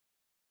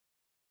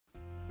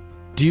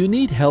Do you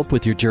need help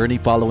with your journey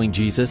following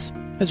Jesus?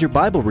 Has your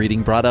Bible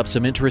reading brought up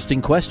some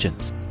interesting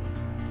questions?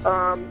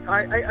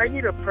 I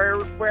need a prayer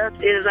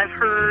request. I've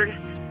heard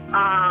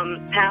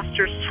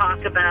pastors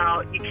talk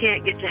about you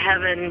can't get to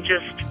heaven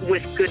just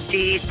with good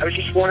deeds. I was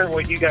just wondering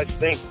what you guys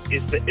think.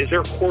 Is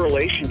there a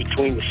correlation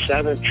between the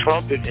seventh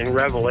trumpet in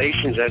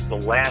Revelations as the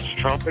last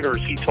trumpet, or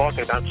is he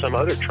talking about some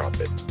other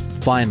trumpet?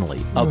 Finally,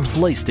 a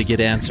place to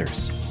get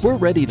answers. We're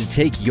ready to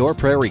take your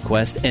prayer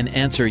request and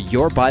answer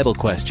your Bible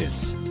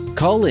questions.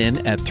 Call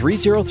in at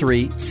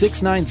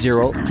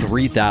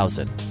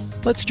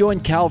 303-690-3000. Let's join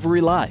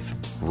Calvary Live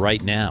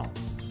right now.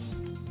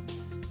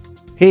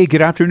 Hey,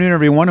 good afternoon,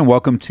 everyone, and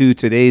welcome to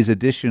today's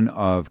edition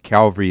of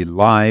Calvary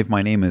Live.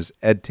 My name is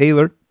Ed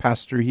Taylor,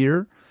 pastor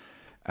here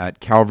at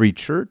Calvary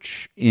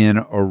Church in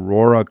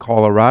Aurora,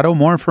 Colorado.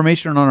 More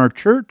information on our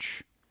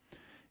church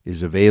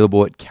is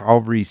available at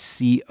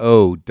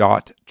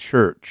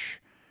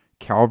calvaryco.church.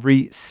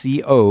 Calvary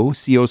CO,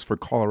 CO's for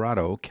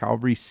Colorado,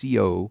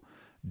 calvaryco.church.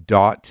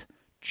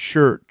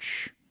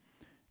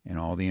 And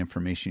all the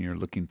information you're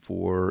looking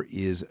for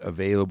is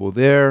available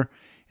there.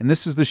 And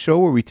this is the show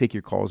where we take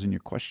your calls and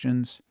your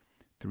questions.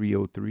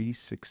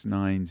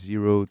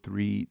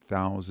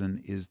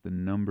 303-690-3000 is the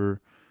number.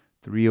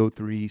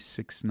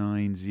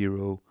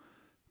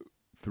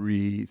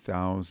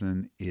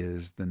 303-690-3000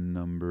 is the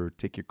number.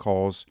 Take your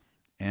calls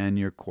and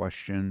your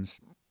questions.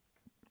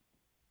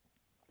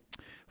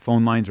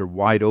 Phone lines are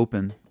wide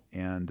open,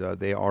 and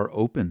they are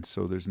open,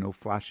 so there's no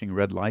flashing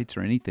red lights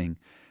or anything.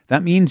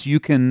 That means you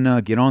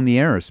can get on the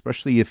air,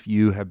 especially if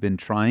you have been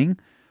trying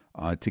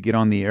to get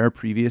on the air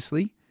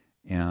previously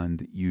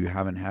and you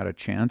haven't had a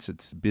chance.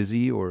 It's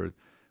busy, or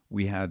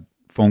we had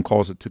phone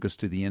calls that took us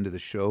to the end of the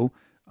show.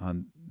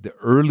 The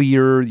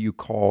earlier you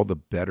call, the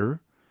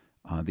better.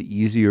 The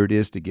easier it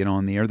is to get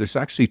on the air. There's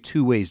actually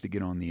two ways to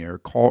get on the air.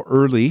 Call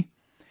early,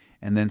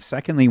 and then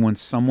secondly, when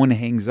someone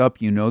hangs up,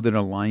 you know that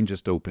a line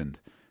just opened.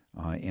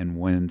 And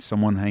when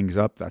someone hangs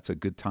up, that's a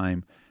good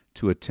time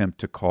to attempt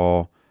to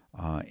call,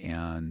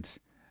 and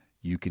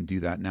you can do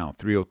that now.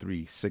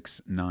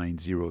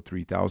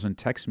 303-690-3000.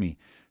 Text me,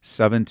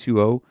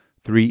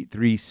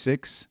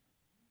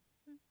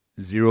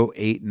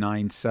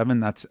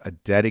 720-336-0897. That's a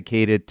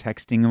dedicated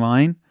texting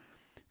line.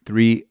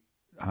 The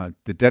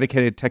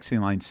dedicated texting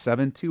line,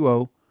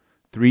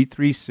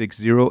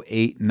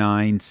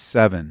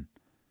 720-336-0897.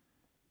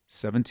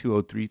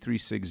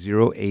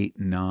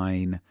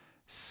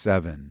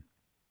 720-336-0897.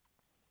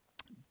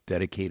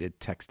 Dedicated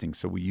texting.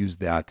 So we use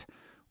that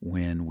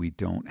when we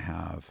don't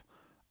have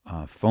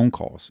phone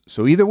calls.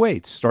 So either way,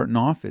 it's starting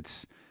off.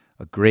 It's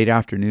a great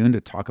afternoon to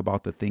talk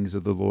about the things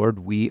of the Lord.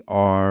 We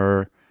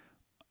are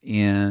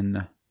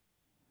in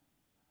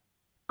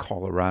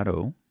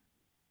Colorado,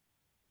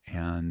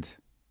 and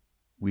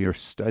we are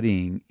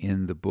studying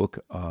in the book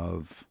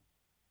of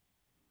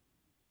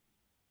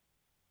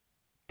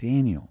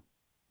Daniel.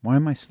 Why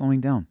am I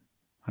slowing down?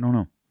 I don't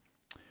know.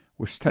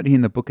 We're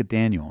studying the book of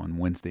Daniel on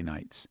Wednesday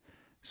nights.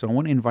 So I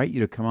want to invite you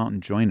to come out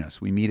and join us.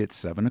 We meet at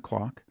 7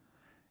 o'clock,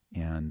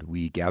 and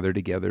we gather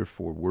together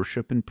for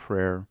worship and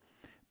prayer,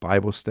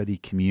 Bible study,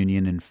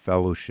 communion, and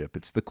fellowship.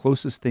 It's the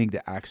closest thing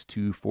to Acts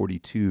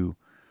 2:42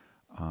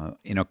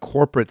 in a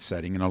corporate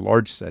setting, in a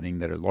large setting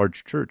that a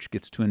large church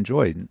gets to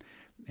enjoy.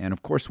 And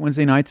of course,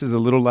 Wednesday nights is a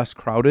little less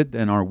crowded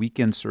than our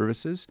weekend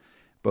services,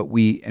 but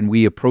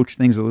we approach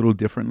things a little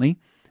differently,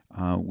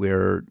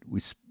 where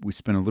we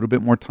spend a little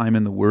bit more time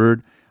in the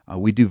Word.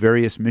 We do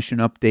various mission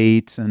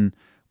updates, and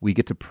we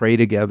get to pray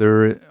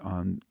together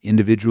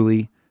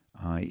individually.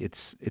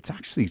 It's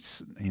actually,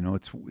 it's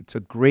a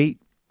great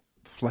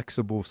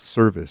flexible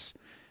service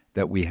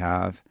that we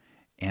have.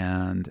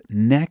 And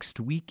next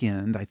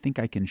weekend, I think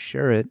I can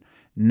share it.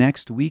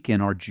 Next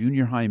weekend, our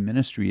junior high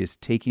ministry is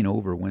taking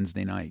over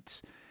Wednesday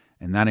nights,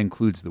 and that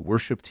includes the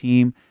worship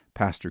team,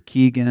 Pastor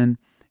Keegan,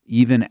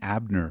 even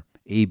Abner,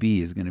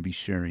 AB, is going to be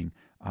sharing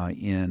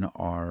in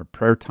our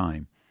prayer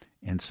time.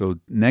 And so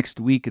next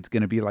week, it's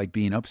going to be like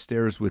being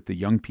upstairs with the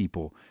young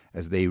people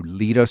as they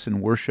lead us in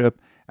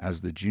worship,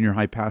 as the junior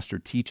high pastor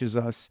teaches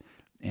us.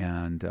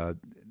 And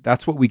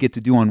that's what we get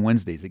to do on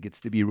Wednesdays. It gets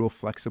to be real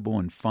flexible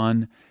and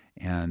fun.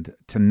 And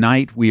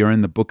tonight, we are in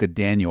the book of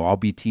Daniel. I'll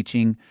be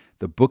teaching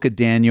the book of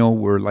Daniel.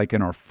 We're like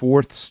in our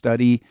fourth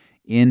study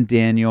in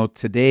Daniel.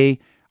 Today,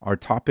 our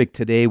topic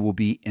today will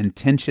be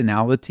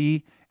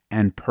intentionality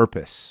and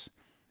purpose.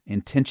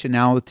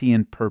 Intentionality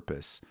and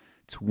purpose.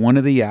 It's one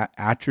of the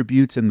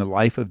attributes in the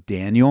life of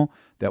Daniel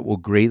that will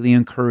greatly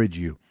encourage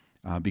you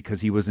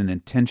because he was an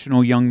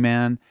intentional young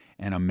man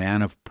and a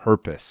man of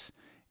purpose.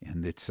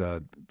 And it's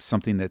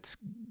something that's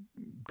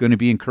going to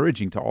be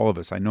encouraging to all of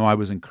us. I know I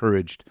was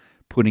encouraged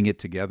putting it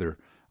together,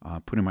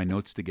 putting my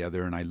notes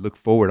together, and I look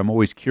forward. I'm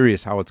always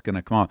curious how it's going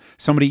to come out.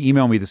 Somebody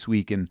emailed me this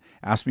week and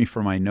asked me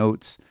for my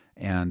notes,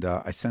 and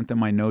I sent them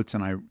my notes,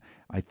 and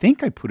I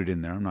think I put it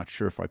in there. I'm not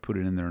sure if I put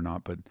it in there or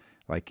not, but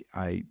like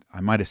I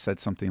might have said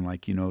something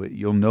like,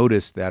 you'll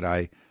notice that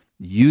I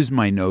use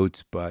my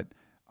notes, but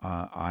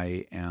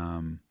I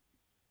am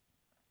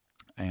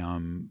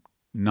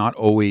not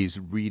always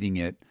reading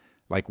it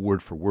like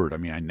word for word. I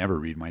mean, I never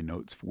read my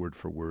notes word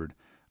for word.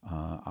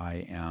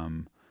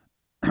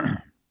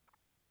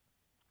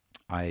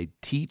 I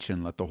teach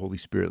and let the Holy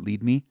Spirit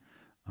lead me,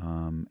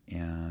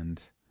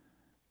 and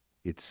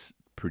it's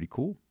pretty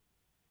cool.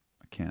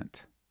 I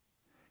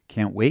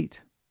can't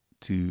wait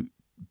to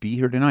be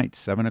here tonight,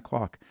 7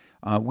 o'clock.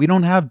 We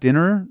don't have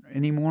dinner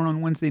anymore on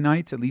Wednesday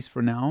nights, at least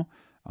for now.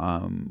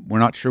 We're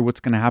not sure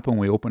what's going to happen when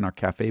we open our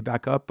cafe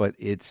back up, but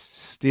it's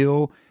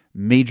still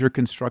major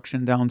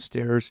construction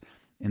downstairs.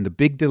 And the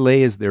big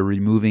delay is they're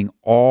removing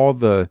all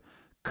the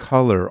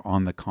color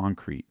on the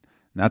concrete.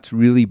 And that's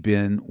really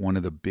been one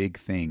of the big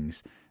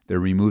things. They're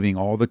removing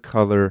all the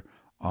color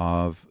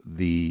of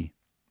the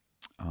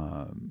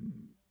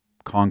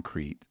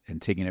concrete and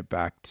taking it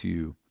back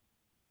to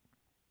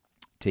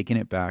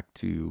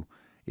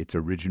its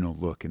original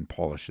look and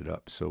polish it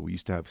up. So we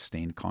used to have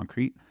stained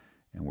concrete,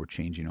 and we're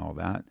changing all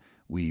that.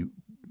 We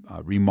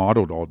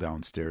remodeled all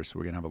downstairs, so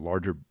we're going to have a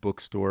larger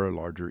bookstore, a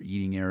larger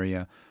eating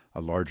area,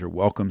 a larger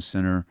welcome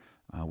center.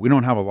 We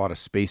don't have a lot of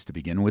space to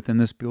begin with in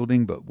this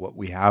building, but what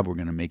we have, we're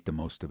going to make the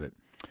most of it.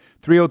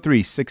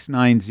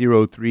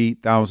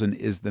 303-690-3000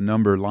 is the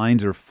number.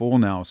 Lines are full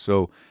now,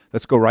 so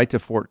let's go right to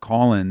Fort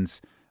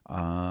Collins.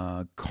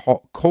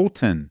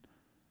 Colton,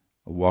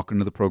 welcome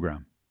to the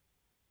program.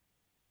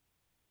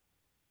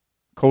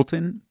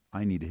 Colton,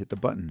 I need to hit the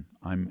button.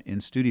 I'm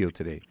in studio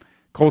today.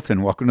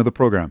 Colton, welcome to the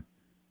program.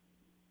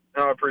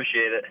 No, I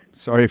appreciate it.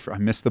 Sorry, I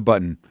missed the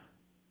button.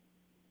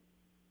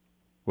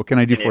 What can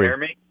I do for you? Can you hear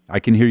me? I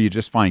can hear you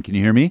just fine. Can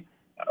you hear me?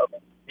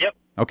 Yep.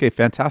 Okay,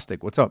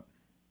 fantastic. What's up?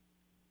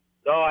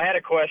 So I had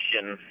a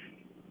question.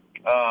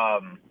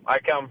 I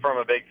come from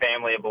a big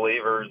family of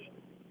believers,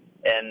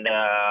 and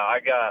I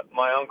got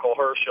my Uncle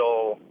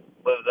Herschel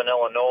lives in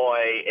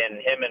Illinois,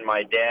 and him and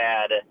my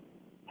dad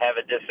have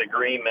a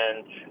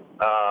disagreement.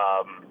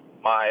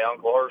 My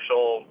Uncle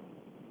Herschel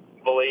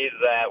believes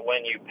that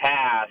when you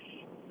pass,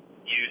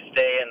 you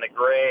stay in the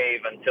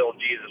grave until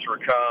Jesus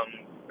comes,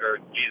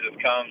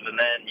 and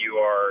then you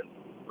are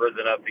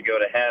risen up to go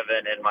to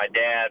heaven. And my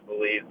dad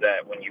believes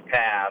that when you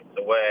pass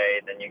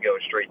away, then you go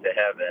straight to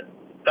heaven.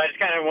 So I just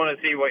kind of want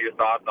to see what your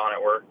thoughts on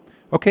it were.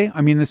 Okay,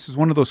 I mean, this is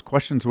one of those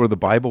questions where the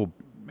Bible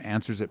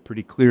answers it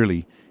pretty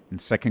clearly. In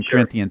 2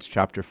 Corinthians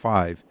chapter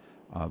 5,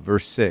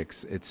 verse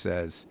 6, it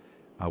says,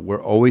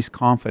 we're always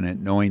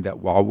confident knowing that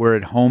while we're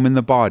at home in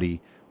the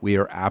body, we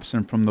are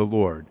absent from the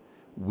Lord.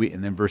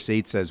 And then verse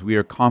 8 says, we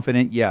are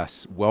confident,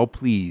 yes, well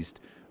pleased,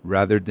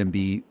 rather than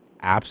be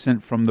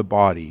absent from the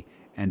body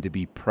and to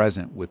be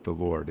present with the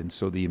Lord. And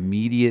so the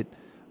immediate,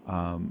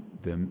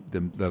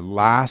 the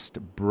last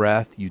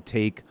breath you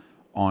take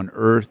on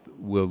earth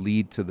will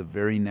lead to the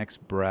very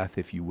next breath,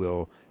 if you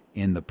will,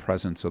 in the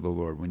presence of the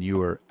Lord. When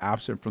you are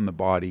absent from the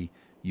body,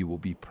 you will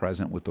be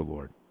present with the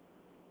Lord.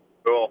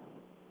 Cool.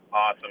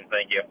 Awesome.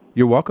 Thank you.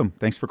 You're welcome.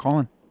 Thanks for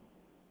calling.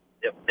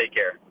 Yep. Take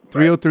care.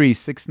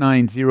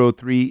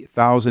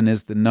 303-690-3000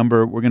 is the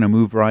number. We're going to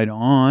move right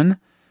on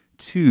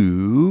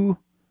to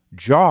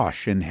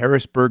Josh in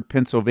Harrisburg,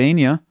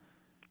 Pennsylvania.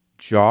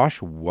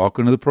 Josh,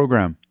 welcome to the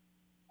program.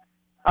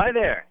 Hi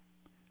there.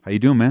 How you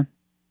doing, man?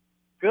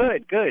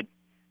 Good, good.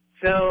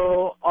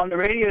 So on the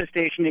radio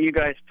station that you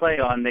guys play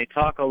on, they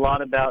talk a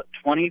lot about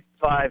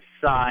 25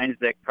 signs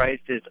that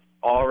Christ is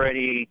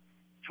already,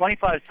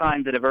 25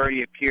 signs that have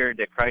already appeared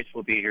that Christ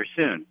will be here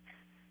soon.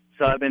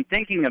 So I've been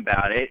thinking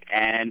about it,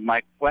 and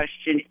my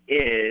question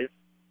is,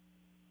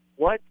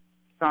 what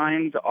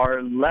signs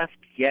are left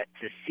yet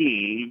to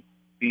see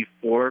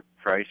before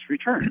Christ's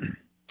return?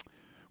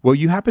 Well,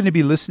 you happen to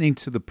be listening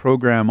to the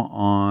program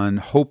on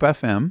Hope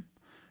FM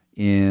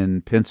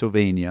in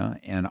Pennsylvania,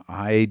 and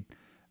I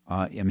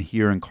am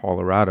here in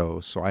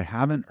Colorado, so I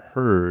haven't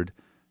heard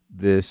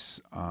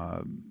this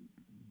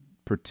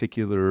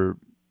particular,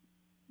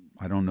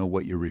 I don't know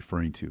what you're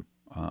referring to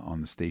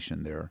on the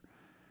station there,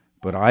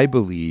 but I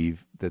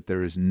believe that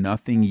there is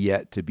nothing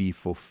yet to be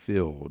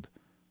fulfilled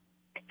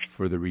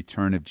for the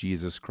return of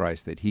Jesus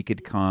Christ, that he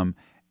could come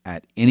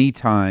at any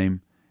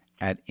time,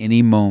 at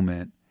any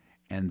moment,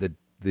 and the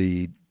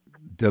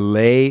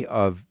delay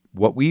of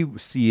what we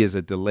see as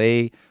a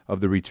delay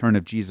of the return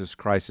of Jesus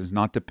Christ is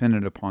not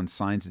dependent upon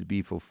signs to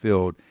be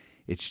fulfilled.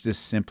 It's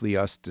just simply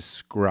us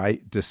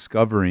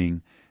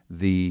discovering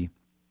the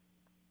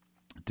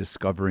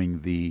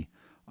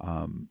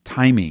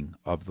timing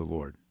of the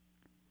Lord.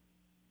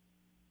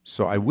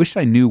 So I wish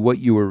I knew what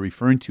you were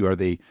referring to. Are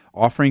they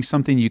offering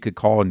something you could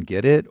call and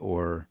get it,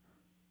 or?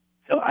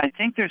 So I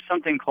think there's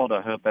something called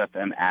a Hope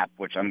FM app,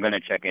 which I'm going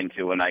to check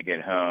into when I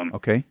get home.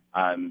 Okay.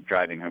 I'm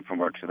driving home from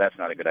work, so that's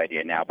not a good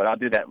idea now, but I'll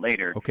do that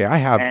later. Okay, I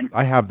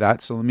have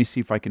that, so let me see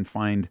if I can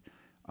find,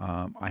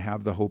 I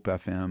have the Hope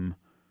FM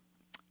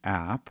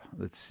app.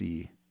 Let's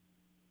see.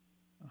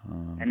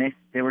 And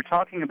they were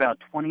talking about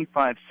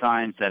 25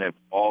 signs that have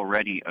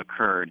already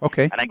occurred.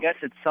 Okay. And I guess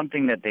it's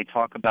something that they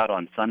talk about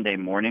on Sunday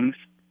mornings.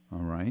 All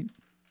right.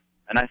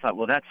 And I thought,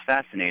 well, that's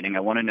fascinating. I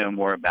want to know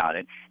more about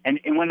it. And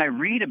when I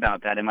read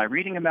about that, am I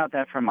reading about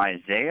that from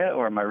Isaiah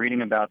or am I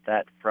reading about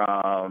that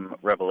from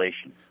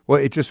Revelation? Well,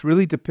 it just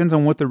really depends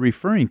on what they're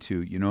referring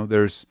to. You know,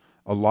 there's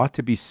a lot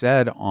to be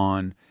said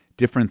on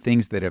different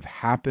things that have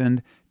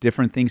happened,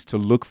 different things to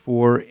look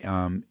for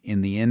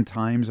in the end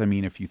times. I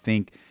mean, if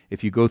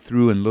you go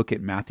through and look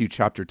at Matthew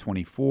chapter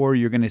 24,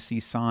 you're going to see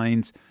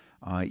signs.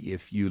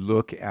 If you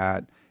look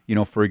at,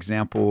 for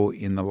example,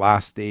 in the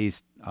last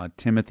days,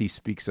 Timothy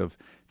speaks of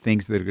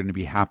things that are going to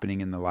be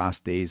happening in the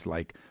last days,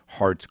 like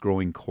hearts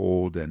growing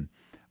cold and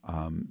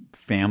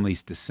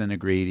families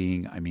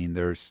disintegrating. I mean,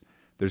 there's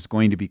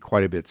going to be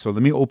quite a bit. So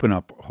let me open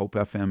up Hope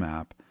FM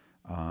app,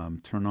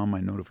 turn on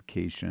my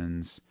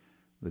notifications.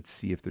 Let's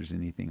see if there's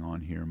anything on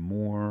here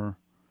more.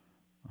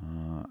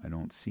 I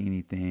don't see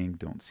anything.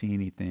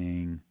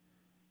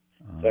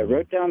 So I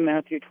wrote down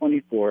Matthew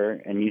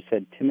 24, and you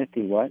said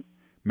Timothy what?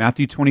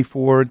 Matthew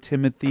 24,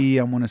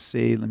 Timothy, I want to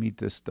say, let me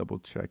just double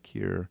check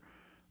here.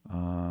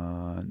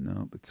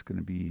 No, it's going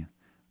to be,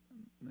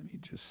 let me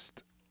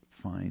just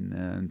find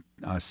that.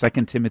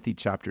 2 Timothy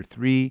chapter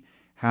 3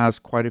 has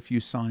quite a few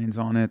signs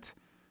on it.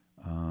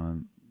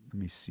 Let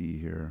me see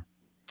here.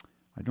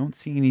 I don't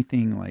see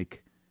anything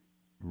like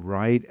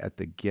right at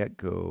the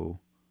get-go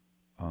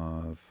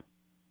of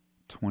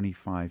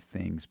 25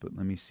 things, but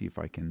let me see if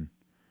I can.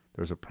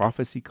 There's a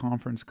prophecy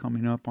conference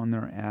coming up on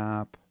their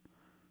app.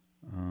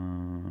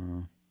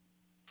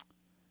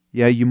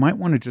 Yeah, you might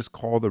want to just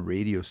call the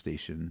radio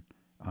station.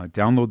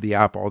 Download the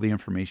app. All the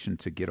information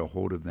to get a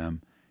hold of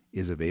them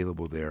is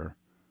available there.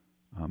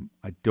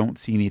 I don't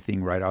see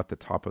anything right out the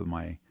top of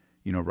my,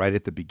 right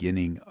at the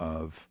beginning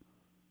of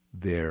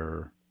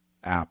their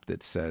app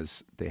that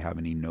says they have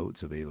any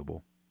notes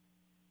available.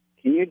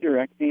 Can you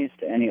direct me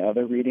to any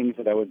other readings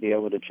that I would be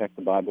able to check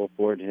the Bible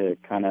for to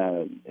kind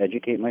of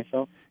educate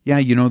myself?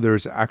 Yeah,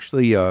 there's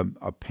actually a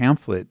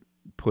pamphlet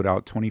put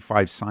out,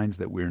 25 Signs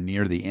That We're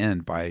Near the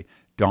End by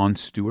Don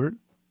Stewart.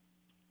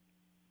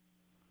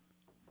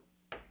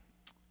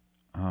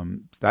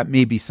 That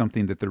may be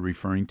something that they're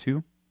referring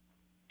to.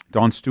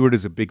 Don Stewart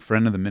is a big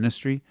friend of the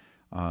ministry,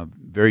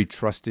 very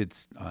trusted,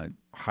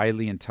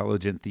 highly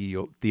intelligent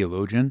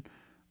theologian.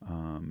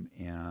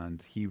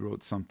 And he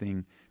wrote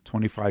something,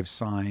 25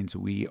 Signs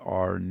We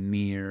Are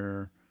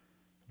Near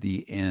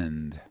the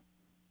End.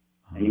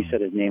 And you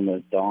said his name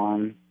was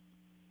Don?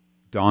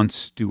 Don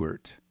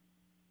Stewart.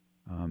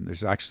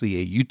 There's actually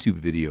a YouTube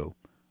video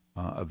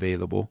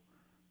available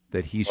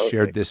that he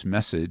shared this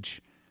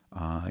message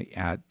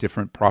at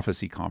different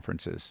prophecy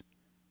conferences.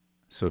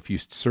 So if you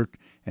search,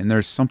 and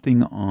there's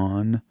something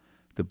on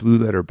the Blue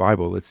Letter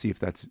Bible. Let's see if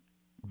that's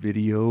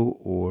video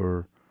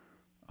or...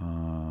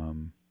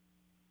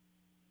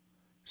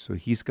 So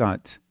he's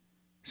got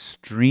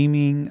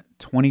streaming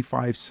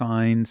 25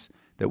 signs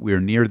that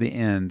we're near the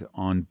end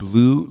on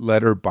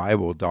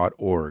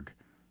blueletterbible.org.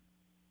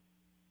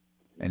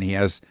 And he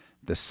has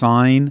the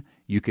sign.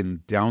 You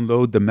can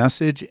download the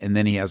message, and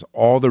then he has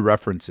all the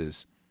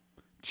references.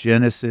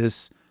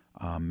 Genesis,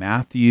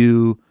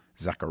 Matthew,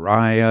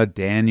 Zechariah,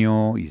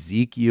 Daniel,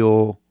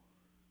 Ezekiel.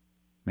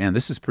 Man,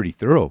 this is pretty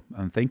thorough.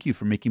 Thank you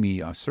for making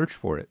me search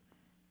for it.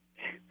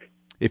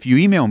 If you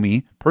email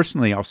me,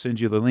 personally, I'll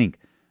send you the link.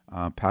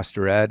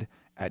 Pastor Ed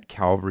at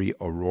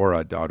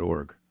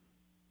calvaryaurora.org.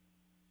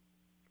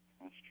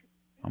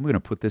 I'm going to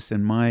put this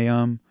in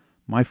my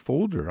my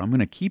folder. I'm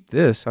going to keep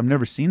this. I've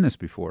never seen this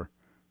before.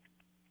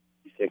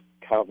 You said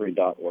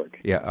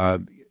calvary.org. Yeah,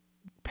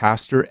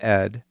 Pastor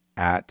Ed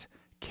at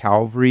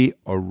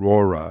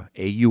calvaryaurora,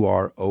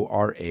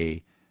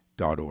 AURORA.org.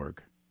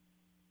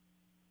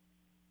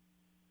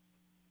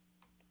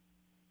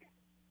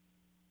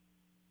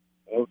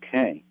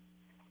 Okay.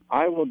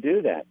 I will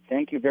do that.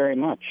 Thank you very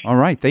much. All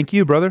right. Thank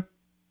you, brother.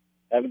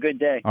 Have a good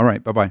day. All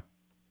right. Bye-bye.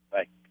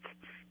 Bye.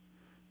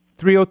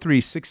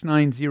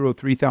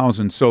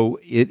 303-690-3000. So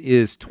it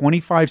is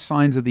 25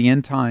 Signs of the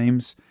End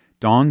Times,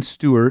 Don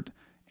Stewart,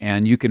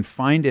 and you can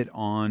find it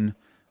on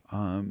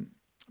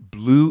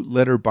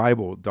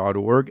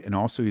blueletterbible.org, and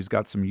also he's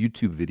got some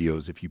YouTube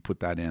videos if you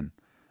put that in.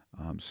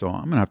 So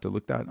I'm going to have to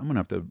look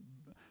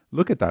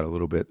at that a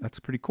little bit. That's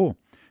pretty cool.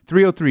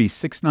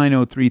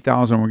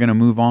 303-690-3000. We're going to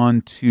move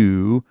on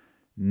to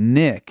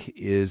Nick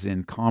is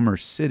in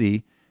Commerce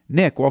City.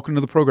 Nick, welcome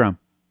to the program.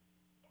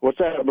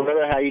 What's up,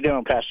 brother? How you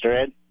doing, Pastor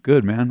Ed?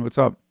 Good, man. What's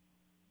up?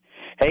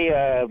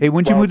 Hey,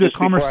 when'd you move to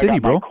Commerce City,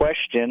 bro? My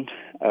question,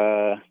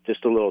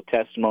 just a little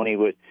testimony.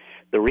 With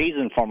the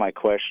reason for my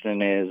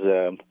question is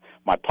me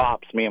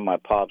and my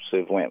pops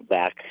have went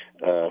back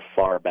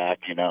far back.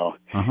 He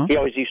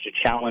always used to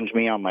challenge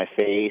me on my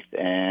faith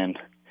and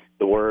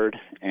the Word,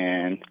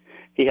 and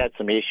he had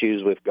some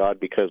issues with God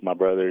because my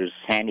brother's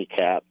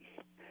handicapped.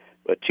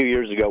 But 2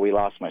 years ago, we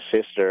lost my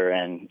sister,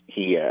 and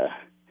he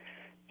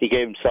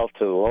gave himself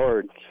to the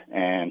Lord.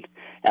 And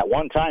at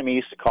one time, he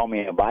used to call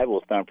me a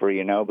Bible thumper,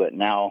 but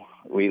now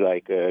we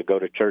go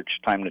to church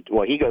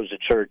he goes to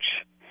church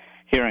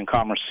here in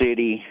Commerce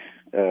City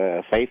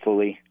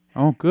faithfully.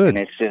 Oh, good. And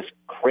it's just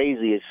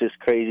crazy. It's just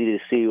crazy to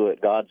see what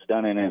God's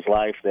done in his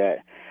life. That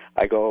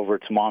I go over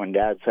to Mom and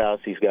Dad's house.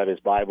 He's got his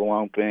Bible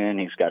open.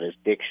 He's got his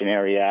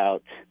dictionary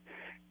out.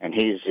 And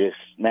he's just,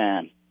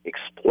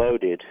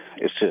 exploded.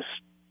 It's just,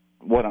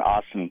 what an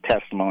awesome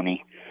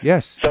testimony.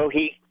 Yes. So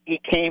he he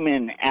came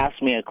and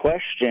asked me a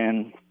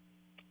question.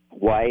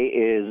 Why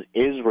is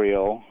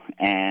Israel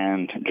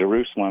and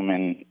Jerusalem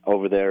and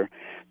over there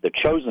the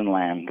chosen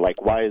land?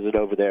 Like, why is it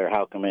over there?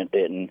 How come it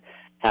didn't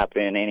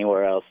happen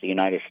anywhere else, the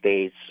United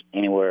States,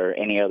 anywhere,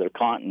 any other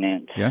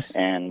continent? Yes.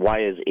 And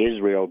why is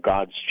Israel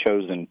God's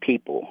chosen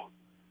people?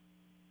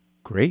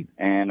 Great.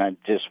 And I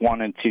just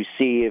wanted to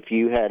see if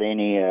you had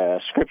any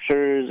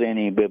scriptures,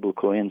 any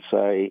biblical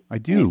insight. I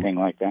do. Anything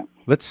like that.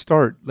 Let's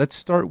start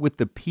with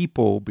the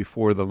people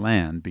before the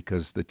land,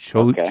 because the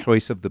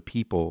choice of the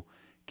people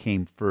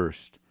came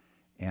first,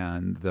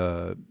 and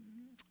the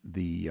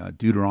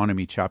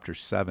Deuteronomy chapter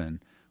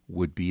 7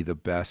 would be the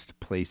best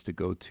place to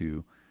go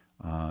to.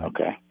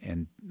 Okay.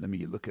 And let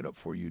me look it up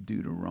for you.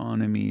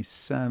 Deuteronomy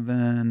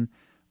 7.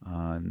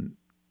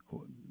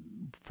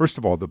 First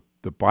of all,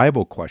 the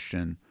Bible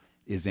question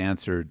is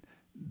answered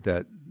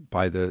that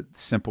by the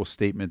simple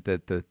statement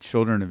that the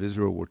children of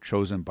Israel were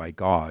chosen by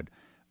God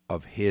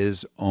of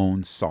his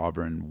own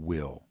sovereign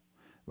will.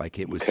 Like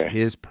it was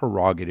his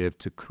prerogative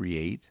to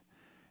create,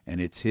 and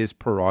it's his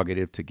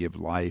prerogative to give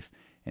life,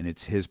 and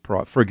it's his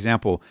for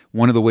example,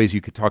 one of the ways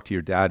you could talk to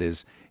your dad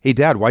is, "Hey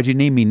Dad, why'd you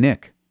name me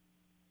Nick?"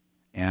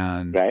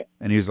 And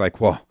he was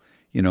like, "Well,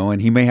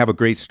 and he may have a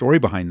great story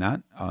behind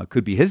that.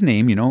 Could be his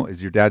name,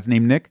 is your dad's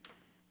name Nick?"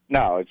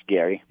 No, it's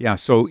Gary. Yeah,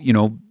 so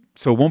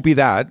so it won't be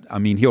that. I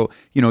mean, you'll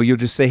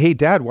just say, "Hey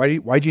Dad,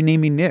 why'd you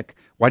name me Nick?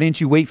 Why didn't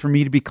you wait for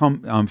me to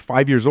become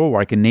 5 years old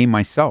where I can name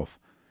myself?"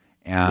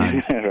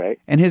 And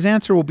and his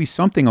answer will be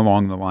something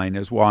along the line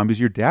as, "Well, I was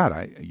your dad.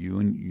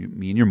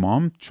 Me and your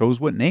mom chose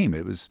what name.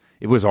 It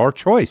was our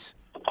choice."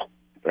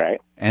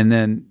 Right. And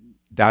then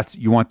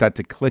you want that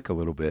to click a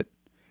little bit.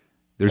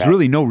 There's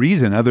really no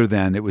reason other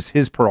than it was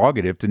his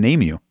prerogative to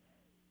name you.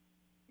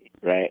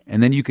 Right.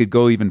 And then you could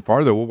go even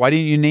farther. Well, why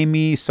didn't you name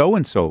me so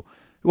and so?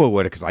 Well,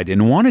 what? Because I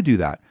didn't want to do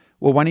that.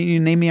 Well, why didn't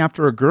you name me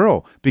after a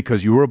girl?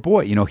 Because you were a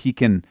boy.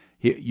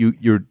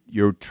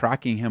 You're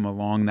tracking him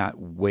along that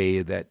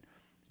way that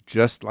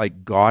just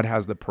like God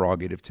has the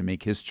prerogative to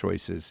make his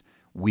choices,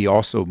 we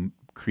also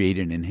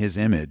created in his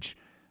image,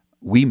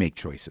 we make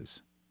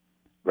choices.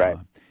 Right.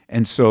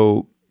 And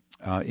so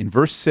in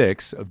verse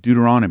 6 of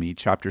Deuteronomy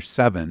chapter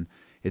 7,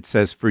 it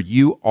says, "For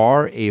you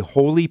are a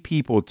holy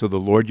people to the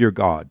Lord your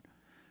God.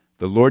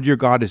 The Lord your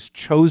God has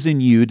chosen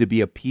you to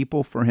be a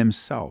people for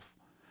himself,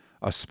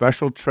 a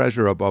special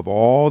treasure above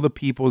all the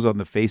peoples on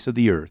the face of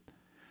the earth.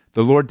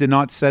 The Lord did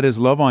not set his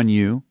love on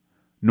you,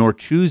 nor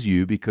choose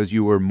you because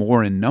you were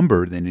more in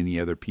number than any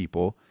other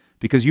people,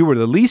 because you were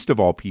the least of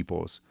all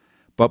peoples,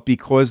 but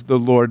because the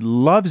Lord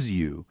loves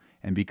you,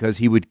 and because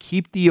he would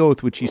keep the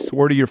oath which he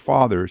swore to your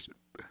fathers.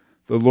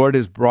 The Lord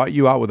has brought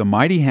you out with a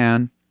mighty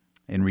hand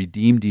and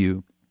redeemed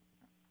you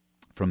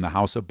from the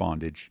house of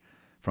bondage,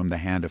 from the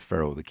hand of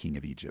Pharaoh, the king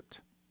of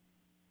Egypt."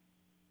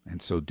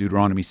 And so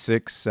Deuteronomy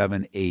 6,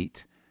 7,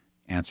 8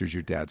 answers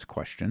your dad's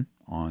question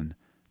on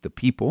the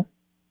people.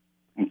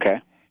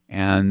 Okay.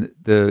 And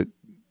the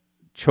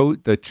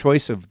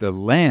choice of the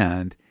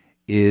land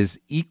is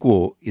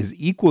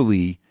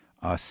equally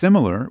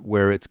similar,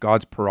 where it's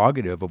God's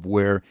prerogative of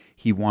where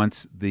he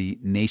wants the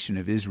nation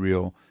of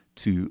Israel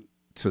to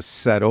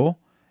settle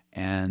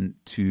and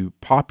to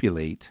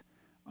populate,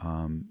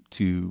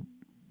 to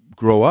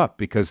grow up,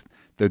 because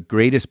the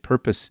greatest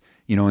purpose,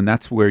 and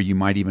that's where you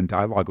might even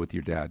dialogue with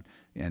your dad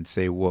and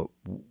say, well,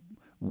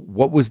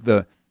 what was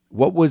the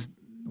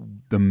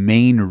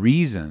main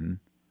reason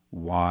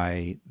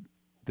why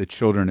the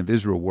children of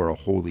Israel were a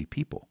holy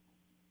people?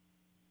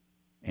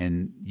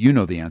 And you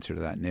know the answer to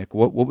that, Nick.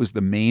 What was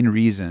the main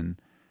reason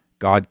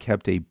God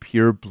kept a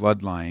pure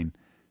bloodline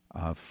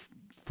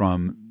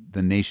from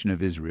the nation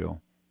of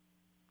Israel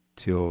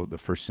till the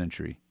first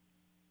century?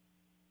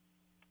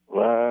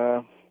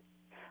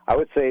 I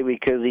would say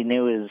because he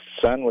knew his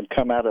son would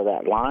come out of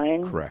that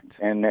line. Correct.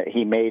 And that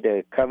he made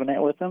a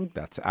covenant with him.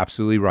 That's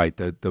absolutely right.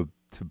 To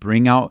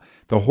bring out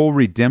the whole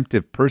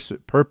redemptive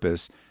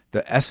purpose,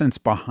 the essence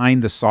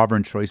behind the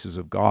sovereign choices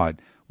of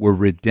God were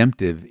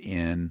redemptive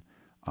in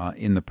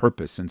the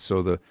purpose. And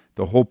so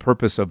the whole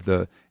purpose of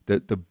the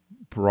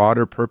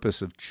broader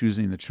purpose of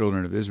choosing the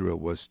children of Israel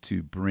was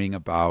to bring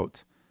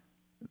about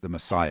the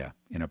Messiah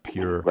in a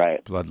pure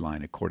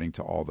bloodline according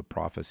to all the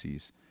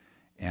prophecies.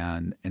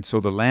 And so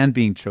the land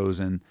being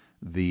chosen,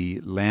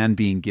 the land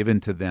being given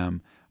to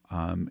them,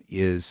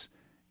 is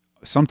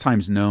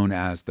sometimes known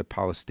as the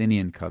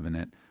Palestinian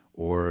covenant,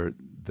 or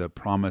the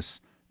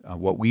promise,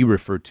 what we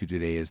refer to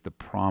today as the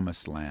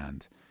promised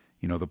land.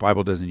 The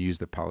Bible doesn't use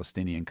the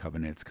Palestinian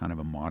covenant. It's kind of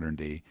a modern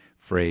day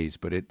phrase,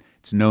 but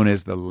it's known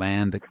as the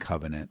land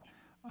covenant.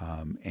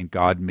 And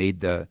God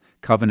made the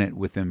covenant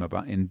with them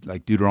in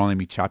like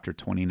Deuteronomy chapter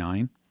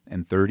 29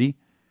 and 30,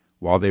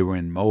 while they were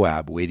in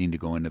Moab waiting to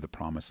go into the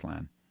promised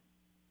land.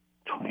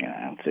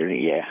 29, 30,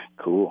 yeah,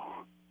 cool.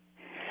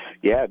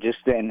 Yeah, just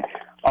then,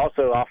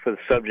 also off of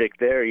the subject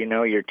there,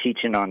 you're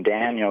teaching on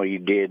Daniel you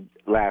did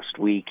last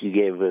week. You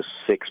gave us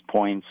 6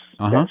 points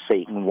that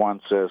Satan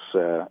wants us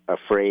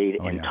afraid,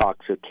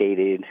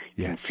 intoxicated,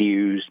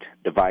 confused,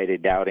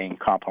 divided, doubting,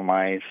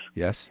 compromised.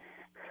 Yes.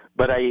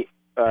 But I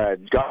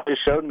God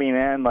just showed me,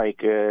 man, like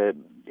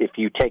if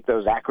you take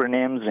those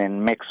acronyms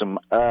and mix them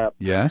up,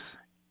 yes,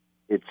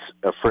 it's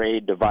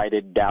afraid,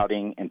 divided,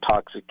 doubting,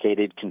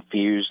 intoxicated,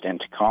 confused, and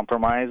to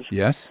compromise.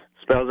 Yes.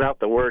 Spells out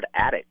the word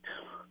addict.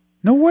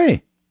 No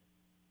way.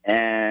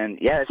 And,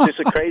 yeah, it's just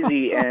a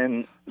crazy,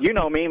 and you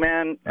know me,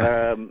 man.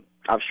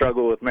 I've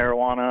struggled with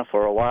marijuana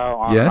for a while,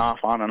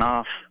 on and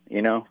off,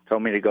 you know,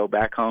 told me to go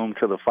back home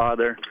to the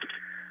Father.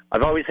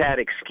 I've always had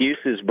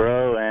excuses,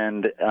 bro,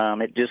 and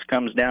it just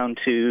comes down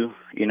to,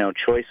 you know,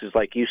 choices,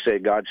 like you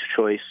said, God's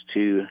choice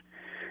to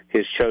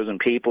his chosen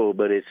people,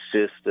 but it's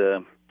just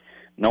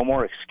no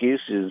more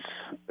excuses.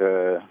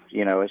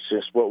 You know, it's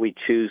just what we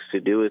choose to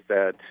do with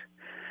that.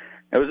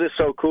 It was just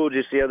so cool.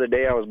 Just the other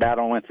day I was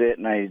battling with it,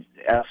 and I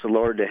asked the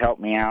Lord to help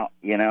me out,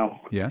 you know.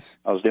 Yes.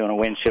 I was doing a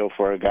windshield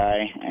for a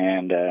guy,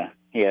 and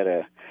he had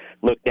a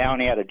look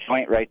down. He had a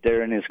joint right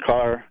there in his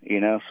car, you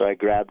know, so I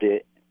grabbed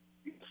it.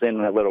 It's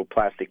in a little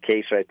plastic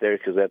case right there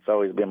because that's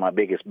always been my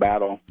biggest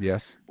battle.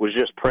 Yes. Was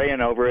just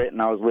praying over it,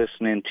 and I was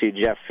listening to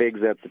Jeff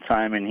Figs at the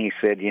time, and he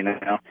said, you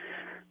know,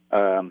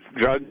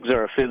 drugs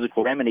are a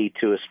physical remedy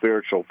to a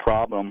spiritual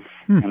problem,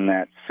 and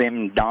that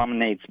sin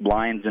dominates,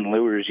 blinds, and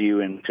lures you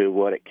into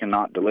what it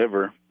cannot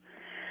deliver.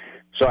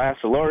 So I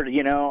asked the Lord,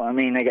 you know, I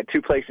mean, I got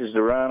two places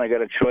to run. I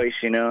got a choice,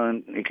 you know,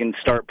 and you can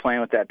start playing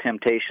with that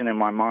temptation in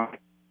my mind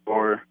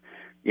or,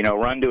 you know,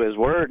 run to his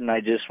word. And I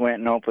just went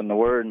and opened the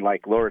word and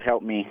like, Lord,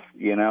 help me,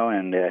 you know,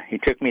 and he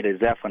took me to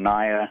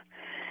Zephaniah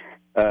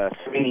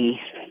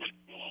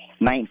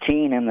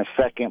 3:19, and the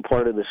second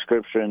part of the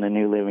scripture in the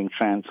New Living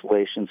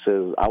Translation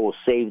says, I will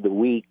save the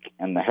weak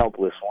and the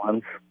helpless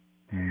ones.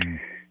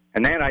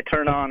 And then I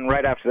turn on,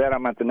 right after that,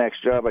 I'm at the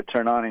next job, I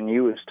turn on and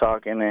you was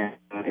talking, and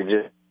it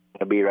just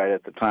to be right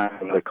at the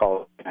time the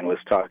call and was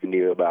talking to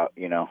you about,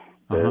 you know,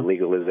 the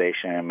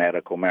legalization of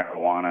medical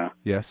marijuana.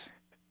 Yes.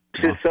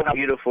 It's just so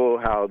beautiful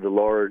how the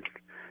Lord,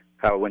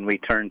 how when we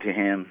turn to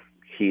him,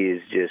 he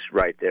is just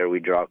right there. We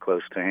draw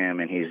close to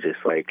him, and he's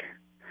just like,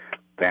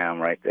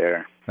 bam, right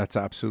there. That's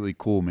absolutely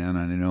cool, man.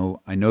 And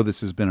I know this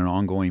has been an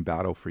ongoing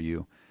battle for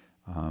you.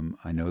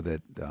 I know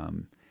that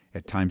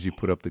at times you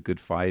put up the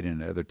good fight,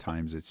 and at other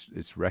times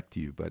it's wrecked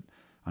you. But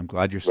I'm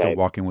glad you're still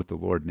walking with the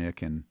Lord,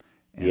 Nick. And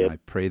I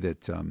pray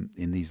that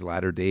in these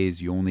latter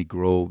days you only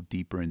grow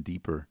deeper and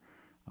deeper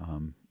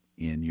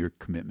in your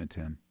commitment to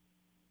him.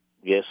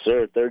 Yes,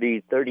 sir.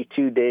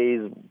 32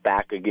 days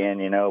back again,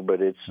 you know,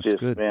 but it's That's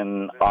just good.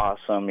 been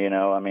awesome, you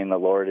know. I mean, the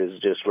Lord has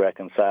just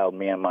reconciled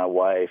me and my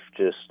wife.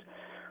 Just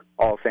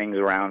all things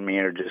around me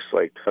are just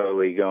like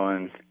totally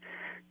going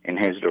in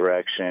his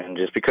direction.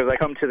 Just because I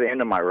come to the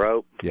end of my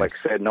rope, like I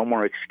said, no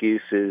more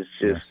excuses.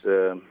 Just,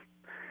 you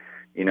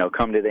know,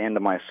 come to the end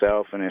of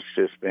myself, and it's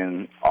just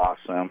been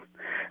awesome.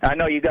 I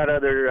know you got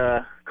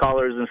other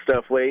callers and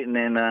stuff waiting,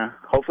 and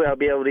hopefully I'll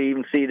be able to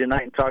even see you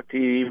tonight and talk to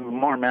you even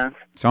more, man.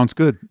 Sounds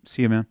good.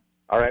 See you, man.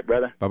 All right,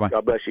 brother. Bye-bye.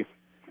 God bless you.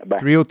 Bye.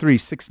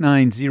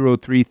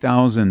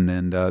 303-690-3000,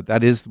 and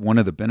that is one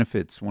of the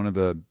benefits. One of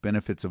the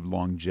benefits of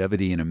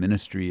longevity in a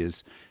ministry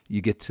is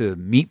you get to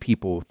meet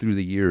people through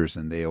the years,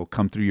 and they'll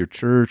come through your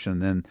church,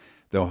 and then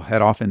they'll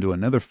head off into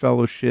another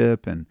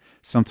fellowship, and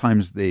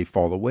sometimes they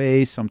fall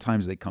away,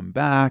 sometimes they come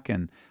back,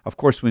 and of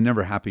course we're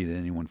never happy that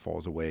anyone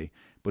falls away,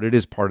 but it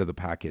is part of the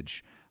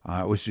package.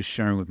 I was just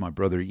sharing with my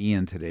brother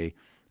Ian today,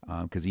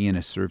 because Ian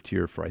has served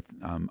here for,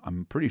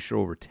 I'm pretty sure,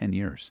 over 10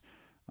 years.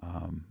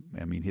 I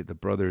mean, the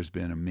brother has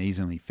been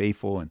amazingly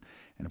faithful, and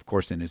of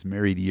course in his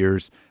married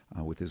years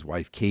with his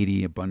wife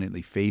Katie,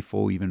 abundantly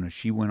faithful, even as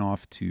she went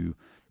off to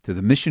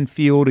the mission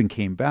field and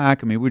came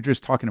back. I mean, we're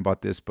just talking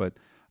about this, but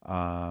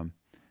the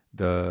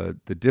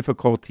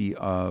difficulty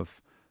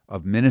of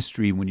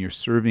ministry when you're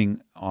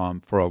serving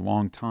for a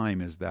long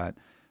time is that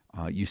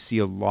you see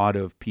a lot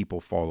of people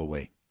fall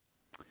away.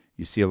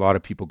 You see a lot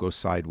of people go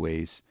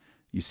sideways.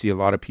 You see a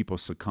lot of people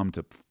succumb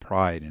to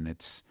pride, and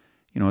it's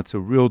a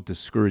real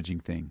discouraging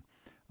thing.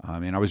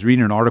 And I was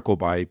reading an article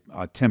by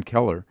Tim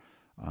Keller,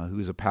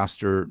 who's a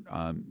pastor.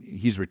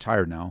 He's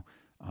retired now,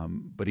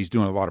 but he's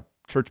doing a lot of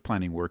church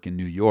planting work in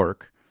New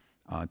York,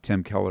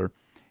 Tim Keller.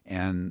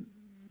 And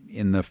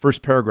in the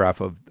first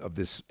paragraph of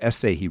this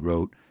essay he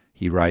wrote,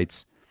 he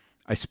writes,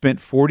 I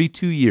spent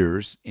 42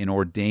 years in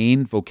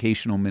ordained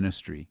vocational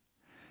ministry.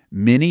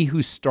 Many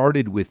who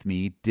started with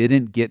me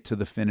didn't get to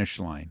the finish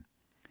line.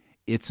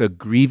 It's a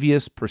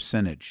grievous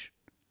percentage.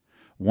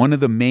 One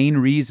of the main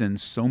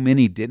reasons so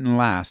many didn't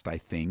last, I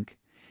think,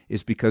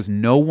 is because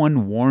no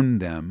one warned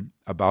them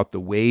about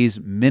the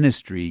ways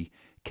ministry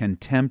can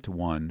tempt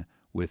one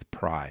with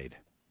pride.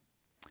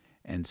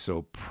 And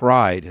so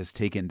pride has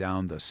taken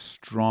down the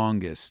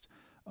strongest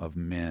of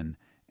men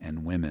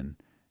and women.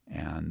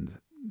 And,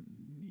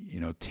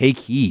 take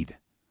heed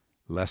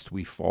lest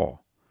we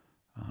fall.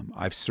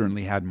 I've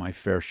certainly had my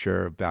fair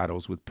share of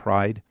battles with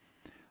pride.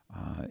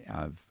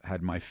 I've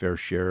had my fair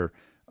share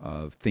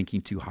of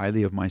thinking too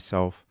highly of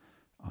myself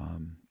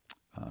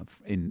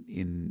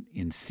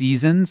in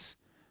seasons,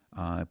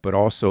 but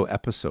also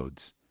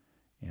episodes.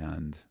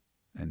 And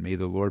may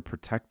the Lord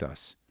protect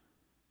us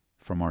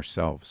from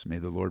ourselves. May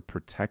the Lord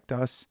protect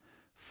us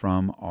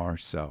from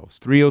ourselves.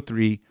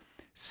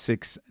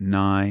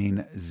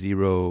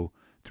 303-690-3000,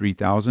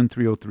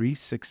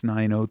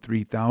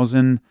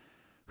 303-690-3000.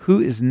 Who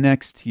is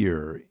next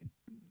here?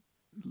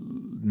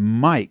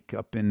 Mike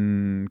up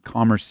in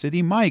Commerce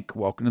City. Mike,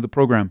 welcome to the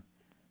program.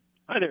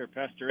 Hi there,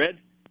 Pastor Ed.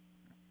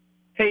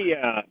 Hey,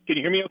 can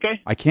you hear me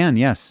okay? I can,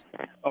 yes.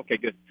 Okay,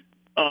 good.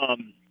 A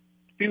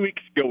few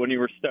weeks ago when you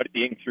were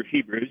studying through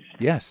Hebrews,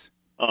 yes,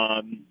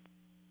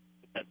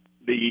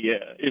 the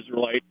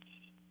Israelites,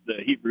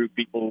 the Hebrew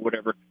people,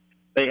 whatever,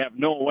 they have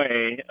no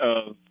way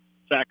of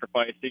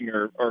sacrificing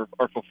or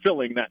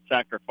fulfilling that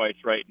sacrifice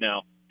right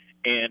now.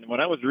 And when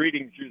I was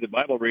reading through the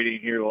Bible reading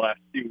here the last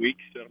few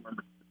weeks, I don't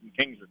remember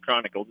Kings or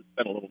Chronicles, it's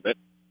been a little bit,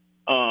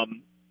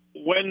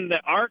 when the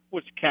ark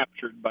was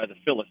captured by the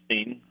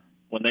Philistines,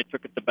 when they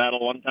took it to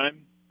battle one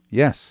time,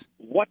 yes,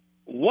 what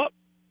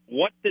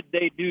did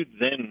they do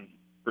then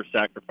for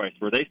sacrifice?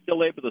 Were they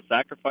still able to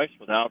sacrifice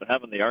without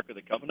having the Ark of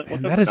the Covenant?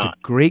 And that is a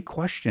great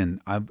question.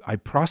 I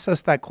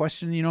process that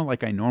question,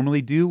 like I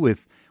normally do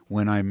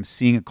when I'm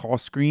seeing a call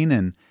screen,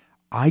 and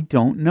I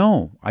don't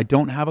know. I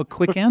don't have a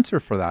quick answer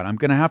for that. I'm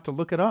going to have to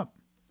look it up.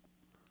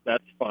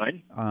 That's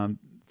fine.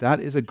 That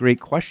is a great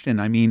question.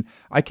 I mean,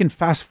 I can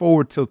fast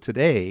forward till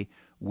today,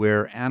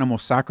 where animal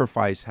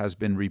sacrifice has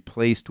been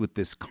replaced with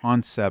this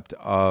concept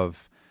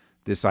of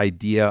this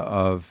idea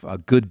of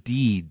good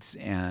deeds,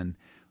 and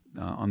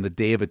on the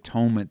Day of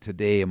Atonement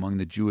today among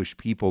the Jewish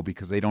people,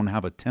 because they don't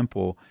have a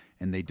temple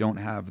and they don't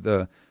have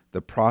the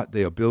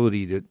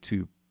ability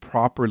to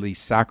properly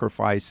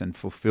sacrifice and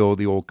fulfill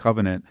the old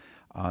covenant,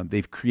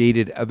 they've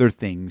created other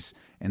things,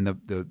 and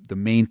the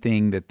main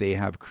thing that they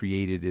have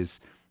created is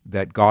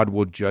that God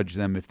will judge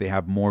them if they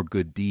have more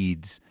good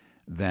deeds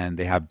than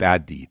they have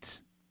bad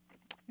deeds.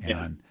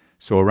 And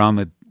so around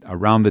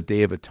the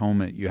Day of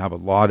Atonement, you have a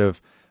lot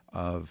of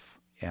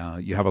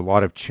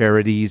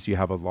charities. You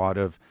have a lot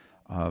of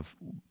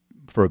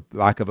for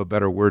lack of a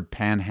better word,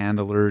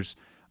 panhandlers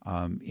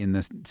in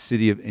the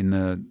city of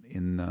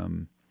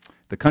in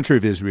the country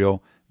of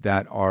Israel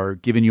that are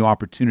giving you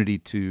opportunity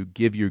to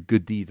give your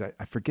good deeds.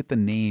 I forget the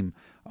name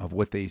of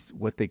what they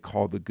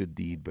call the good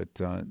deed, but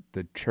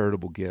the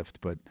charitable gift,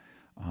 But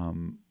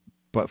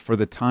for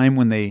the time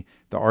when the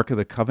Ark of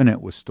the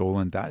Covenant was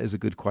stolen, that is a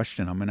good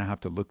question. I'm going to have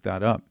to look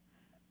that up.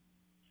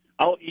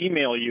 I'll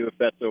email you if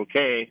that's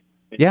okay.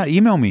 Yeah,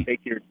 email me.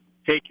 Take your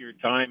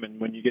time, and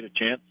when you get a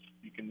chance,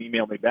 you can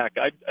email me back.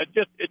 It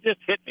just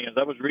hit me as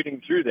I was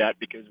reading through that,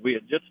 because we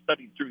had just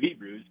studied through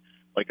Hebrews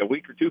like a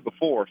week or two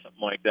before,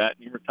 something like that,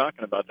 and you were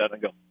talking about that, and I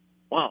go,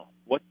 wow,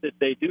 what did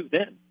they do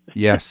then?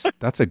 Yes,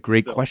 that's a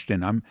great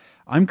question. I'm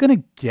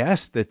going to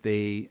guess that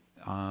they.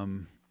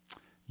 I'm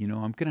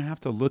going to have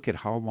to look at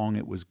how long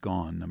it was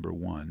gone, number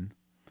one.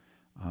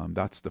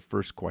 That's the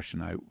first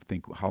question, I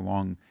think, how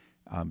long,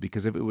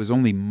 because if it was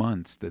only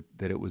months that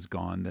it was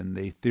gone, then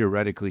they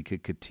theoretically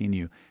could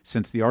continue,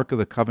 since the Ark of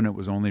the Covenant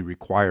was only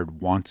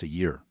required once a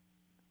year.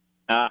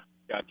 Ah,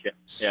 gotcha.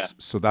 Yeah.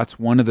 So that's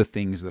one of the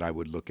things that I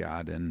would look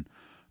at. And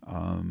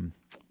I'm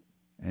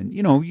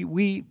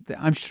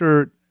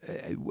sure,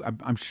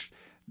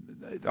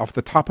 off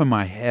the top of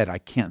my head, I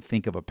can't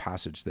think of a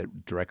passage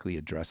that directly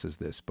addresses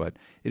this, but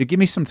it'll give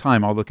me some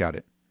time. I'll look at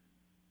it.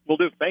 Will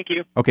do. Thank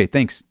you. Okay,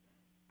 thanks.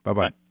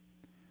 Bye-bye. Bye.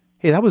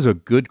 Hey, that was a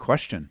good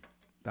question.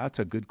 That's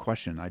a good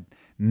question.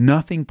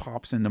 Nothing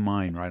pops into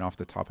mind right off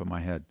the top of my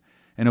head.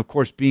 And of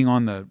course, being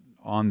on the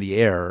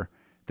air,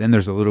 then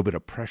there's a little bit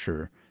of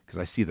pressure, because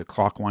I see the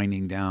clock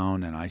winding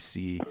down, and I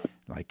see it's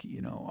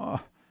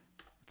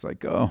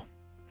like, oh.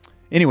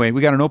 Anyway,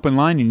 we got an open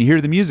line, and you hear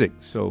the music,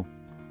 so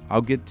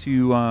I'll get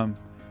to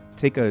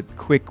take a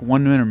quick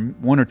 1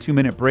 or 2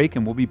 minute break,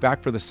 and we'll be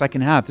back for the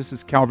second half. This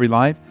is Calvary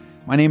Live.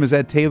 My name is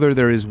Ed Taylor.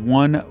 There is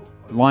one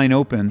line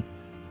open,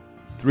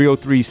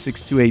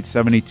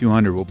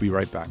 303-628-7200. We'll be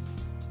right back.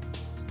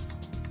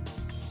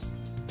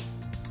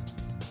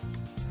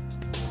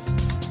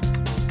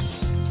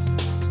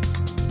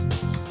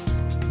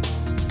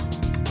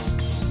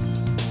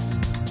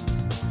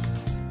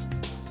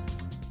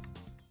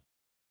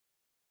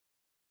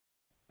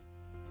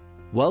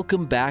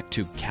 Welcome back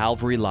to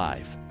Calvary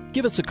Live.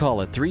 Give us a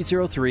call at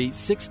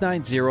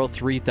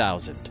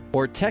 303-690-3000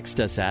 or text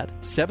us at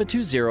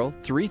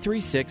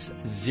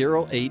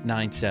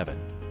 720-336-0897.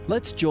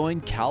 Let's join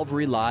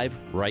Calvary Live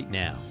right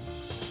now.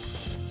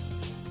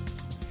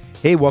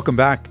 Hey, welcome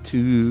back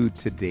to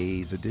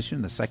today's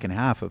edition, the second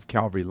half of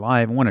Calvary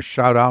Live. I want to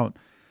shout out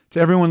to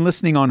everyone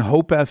listening on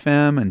Hope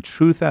FM and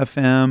Truth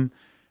FM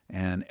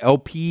and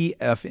LP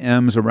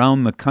FMs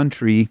around the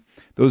country.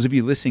 Those of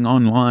you listening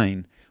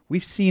online,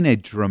 we've seen a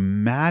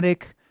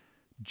dramatic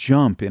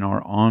jump in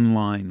our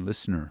online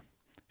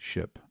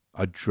listenership,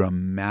 a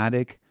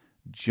dramatic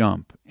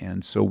jump.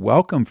 And so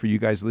welcome for you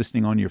guys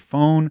listening on your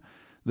phone,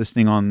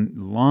 listening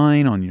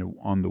online,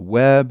 on the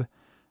web,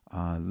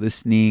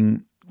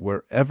 listening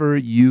wherever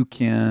you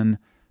can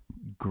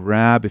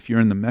grab. If you're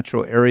in the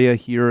metro area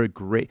here,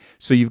 great.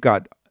 So you've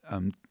got,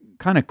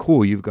 kind of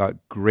cool, you've got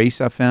Grace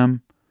FM,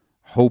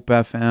 Hope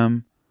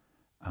FM,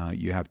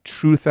 you have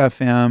Truth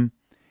FM,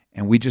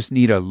 and we just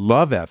need a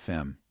Love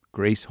FM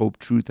Grace, Hope,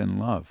 Truth, and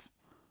Love.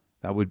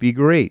 That would be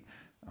great.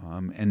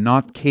 And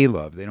not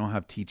K-Love. They don't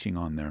have teaching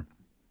on there.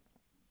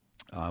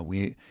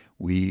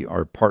 We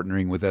are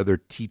partnering with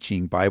other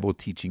Bible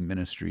teaching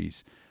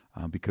ministries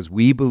because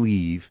we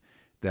believe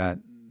that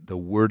the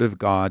Word of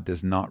God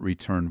does not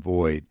return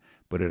void,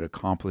 but it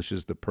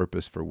accomplishes the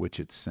purpose for which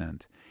it's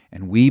sent.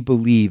 And we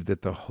believe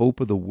that the hope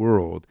of the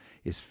world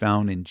is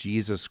found in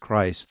Jesus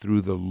Christ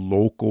through the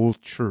local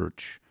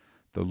church.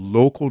 The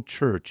local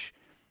church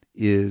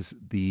is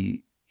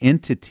the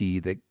entity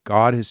that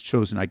God has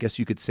chosen. I guess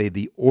you could say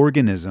the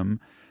organism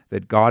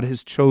that God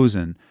has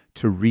chosen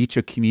to reach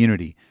a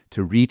community,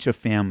 to reach a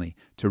family,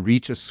 to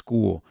reach a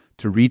school,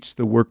 to reach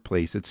the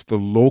workplace. It's the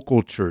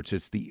local church.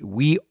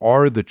 We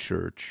are the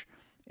church.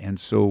 And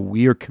so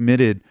we are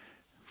committed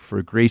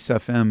for Grace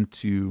FM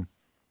to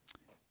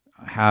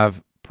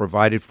have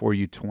provided for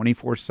you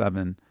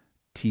 24/7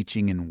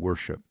 teaching and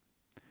worship.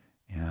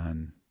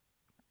 And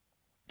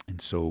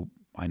so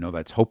I know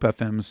that's Hope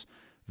FM's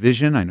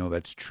vision. I know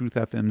that's Truth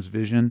FM's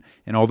vision.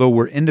 And although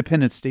we're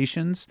independent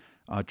stations,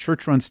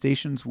 church-run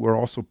stations, we're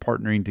also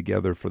partnering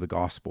together for the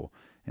gospel.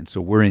 And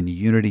so we're in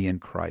unity in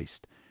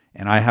Christ.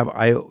 And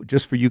I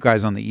just for you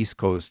guys on the East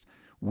Coast,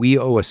 we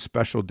owe a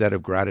special debt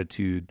of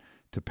gratitude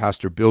to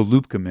Pastor Bill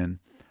Lupkeman,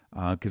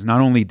 because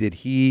not only did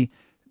he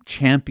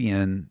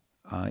champion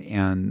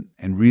and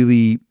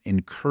really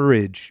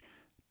encourage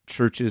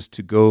churches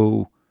to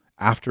go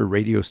after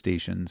radio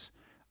stations,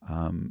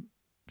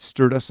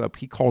 stirred us up.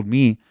 He called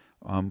me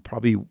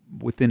probably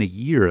within a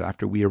year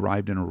after we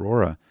arrived in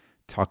Aurora,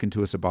 talking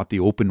to us about the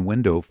open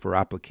window for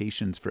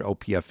applications for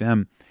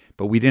LPFM.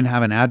 But we didn't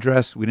have an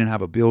address. We didn't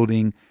have a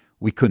building.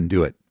 We couldn't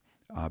do it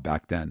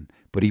back then.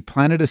 But he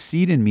planted a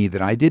seed in me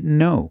that I didn't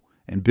know.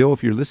 And Bill,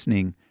 if you're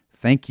listening,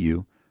 thank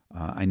you.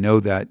 I know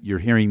that you're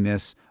hearing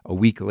this a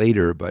week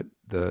later, but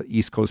the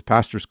East Coast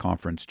Pastors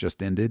Conference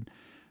just ended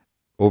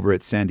over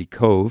at Sandy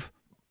Cove.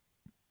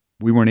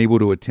 We weren't able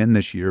to attend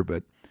this year,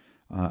 but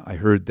I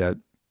heard that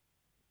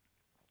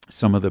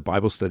some of the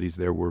Bible studies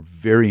there were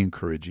very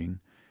encouraging.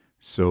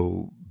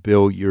 So,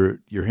 Bill, you're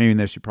hearing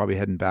this. You're probably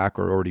heading back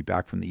or already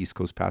back from the East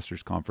Coast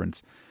Pastors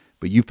Conference.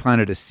 But you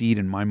planted a seed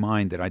in my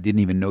mind that I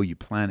didn't even know you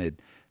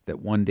planted,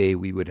 that one day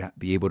we would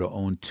be able to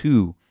own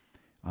two,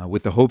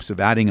 with the hopes of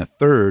adding a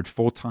third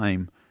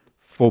full-time,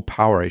 full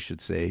power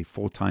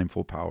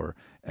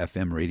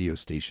FM radio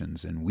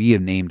stations. And we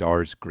have named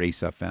ours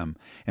Grace FM.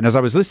 And as I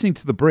was listening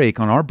to the break,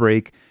 on our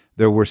break,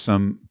 there were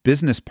some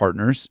business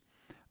partners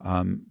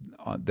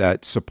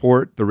that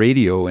support the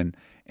radio. And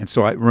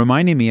so it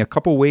reminded me a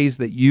couple ways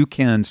that you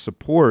can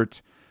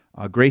support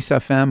Grace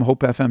FM,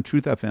 Hope FM,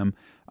 Truth FM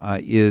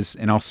is,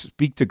 and I'll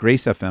speak to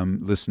Grace FM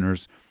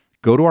listeners,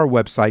 go to our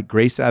website,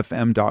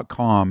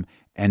 gracefm.com,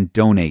 and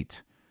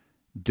donate.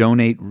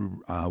 Donate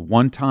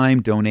one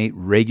time, donate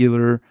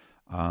regular,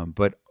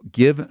 but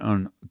give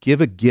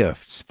a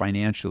gift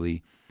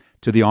financially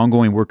to the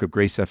ongoing work of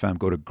Grace FM.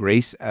 Go to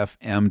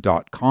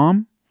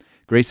gracefm.com,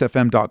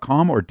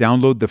 or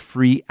download the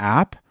free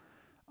app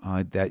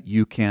that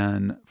you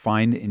can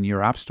find in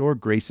your app store,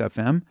 Grace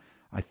FM.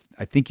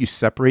 I think you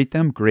separate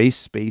them, Grace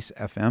space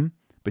FM,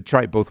 but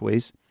try it both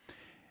ways.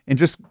 And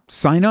just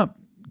sign up,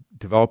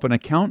 develop an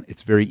account.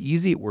 It's very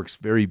easy. It works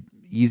very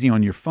easy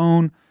on your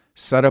phone.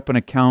 Set up an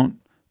account,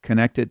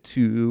 connect it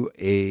to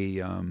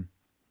you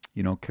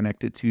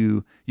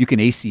can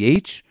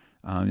ACH.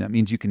 That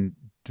means you can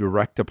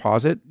direct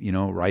deposit,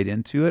 right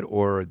into it,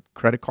 or a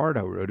credit card,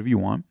 whatever you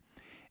want,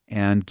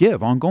 and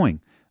give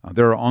ongoing.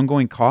 There are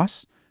ongoing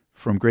costs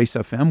from Grace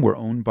FM. We're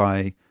owned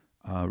by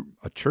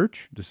a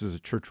church. This is a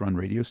church-run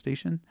radio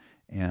station,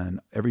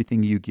 and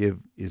everything you give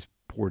is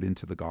poured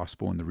into the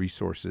gospel and the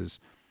resources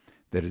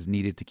that is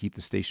needed to keep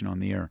the station on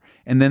the air.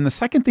 And then the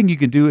second thing you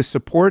can do is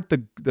support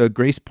the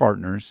Grace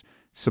partners,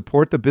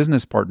 support the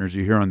business partners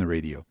you hear on the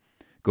radio.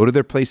 Go to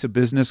their place of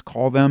business,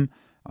 call them,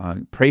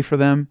 pray for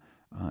them.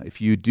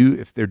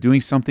 If they're doing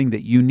something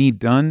that you need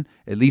done,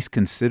 at least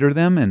consider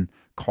them and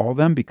call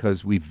them,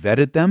 because we've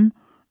vetted them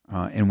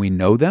and we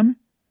know them.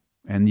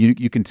 And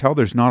you can tell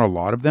there's not a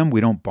lot of them.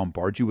 We don't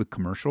bombard you with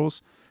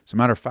commercials. As a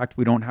matter of fact,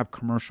 we don't have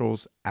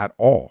commercials at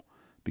all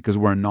because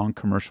we're a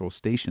non-commercial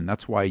station.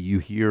 That's why you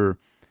hear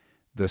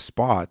the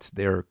spots.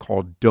 They're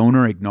called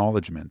donor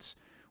acknowledgments,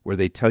 where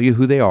they tell you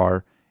who they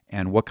are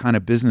and what kind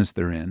of business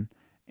they're in,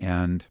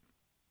 and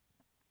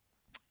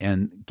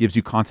gives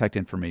you contact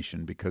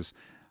information, because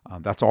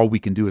that's all we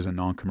can do as a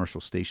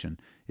non-commercial station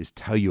is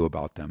tell you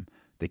about them.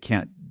 They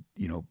can't,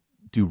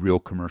 do real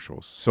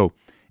commercials. So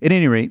at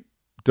any rate,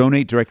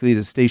 donate directly to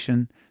the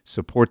station,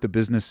 support the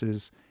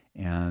businesses,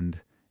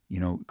 and,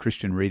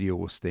 Christian radio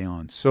will stay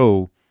on.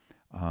 So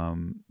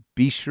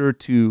be sure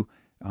to,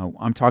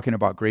 I'm talking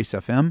about Grace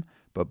FM,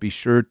 but be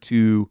sure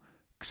to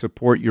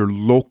support your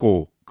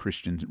local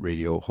Christian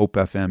radio, Hope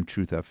FM,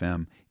 Truth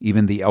FM.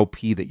 Even the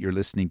LP that you're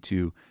listening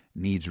to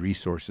needs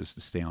resources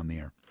to stay on the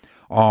air.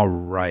 All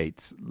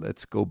right,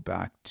 let's go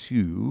back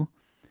to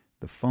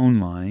the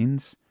phone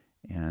lines,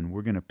 and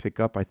we're going to pick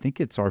up, I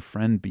think it's our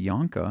friend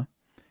Bianca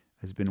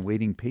has been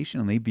waiting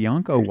patiently.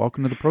 Bianca,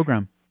 welcome to the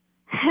program.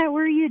 How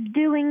are you you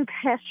doing,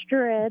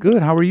 Pastor Ed?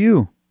 Good. How are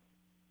you?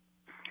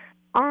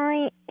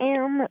 I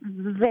am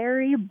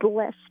very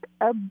blessed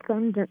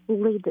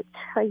abundantly, to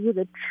tell you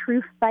the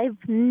truth. I've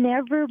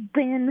never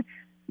been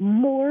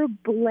more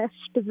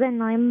blessed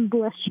than I'm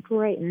blessed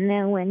right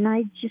now, and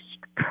I just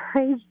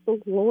praise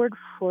the Lord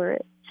for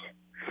it.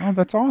 Oh,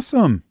 that's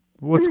awesome.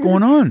 What's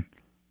going on?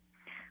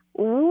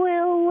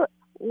 Well,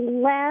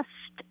 last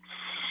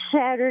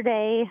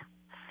Saturday,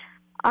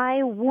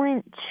 I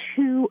went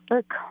to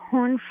a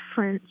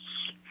conference,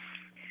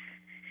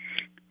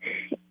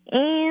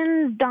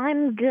 and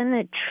I'm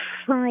gonna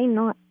try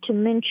not to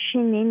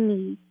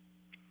mention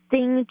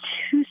anything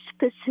too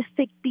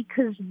specific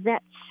because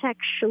that's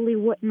actually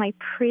what my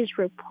praise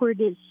report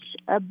is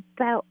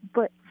about,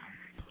 but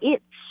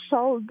it's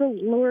all the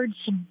Lord's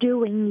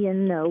doing, you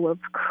know, of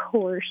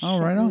course. Oh,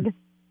 right on.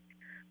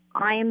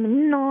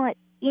 I'm not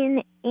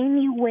in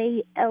any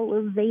way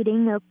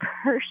elevating a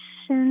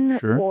person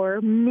or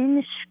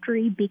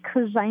ministry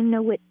because I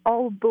know it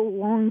all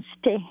belongs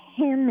to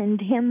Him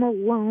and Him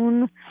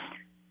alone.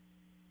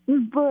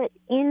 But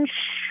in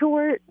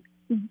short,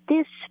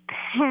 this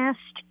past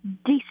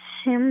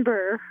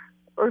December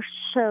or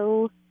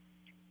so,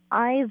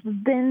 I've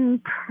been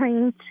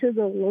praying to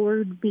the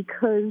Lord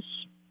because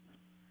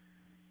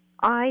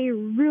I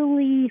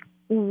really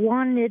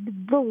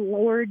wanted the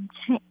Lord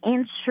to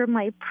answer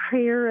my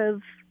prayer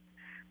of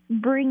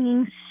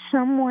bringing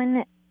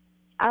someone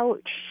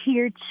out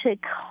here to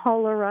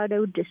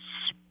Colorado to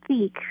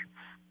speak.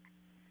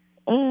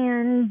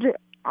 And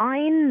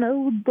I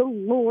know the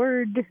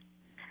Lord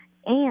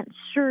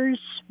answers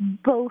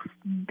both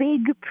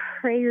big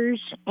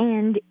prayers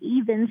and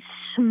even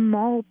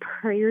small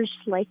prayers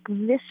like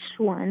this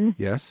one.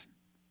 Yes.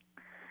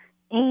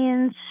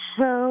 And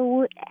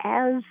so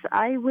as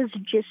I was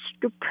just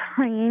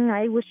praying,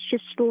 I was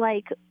just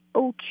like,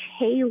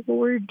 okay,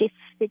 Lord, if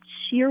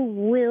it's your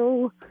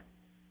will,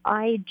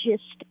 I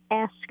just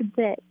ask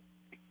that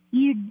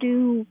you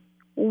do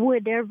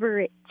whatever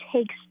it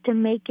takes to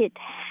make it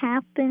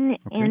happen.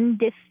 Okay. And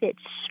if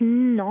it's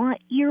not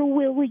your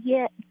will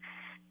yet,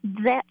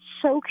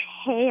 that's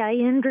okay. I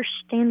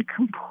understand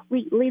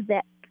completely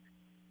that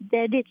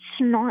it's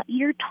not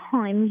your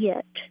time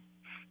yet.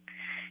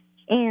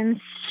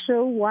 And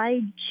so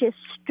I just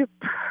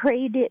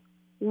prayed it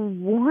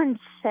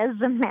once.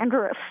 As a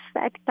matter of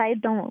fact, I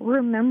don't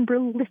remember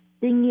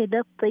lifting it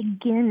up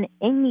again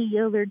any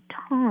other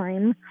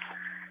time.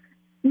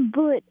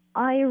 But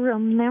I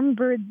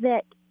remember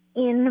that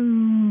in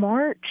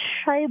March,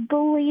 I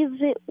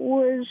believe it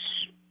was,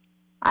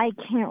 I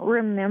can't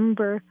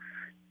remember.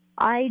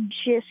 I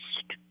just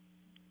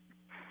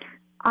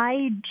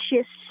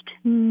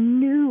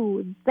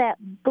knew that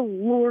the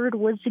Lord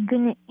was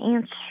going to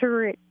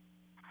answer it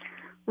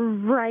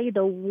right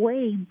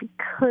away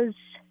because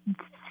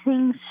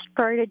things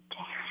started to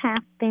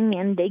happen.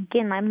 And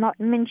again, I'm not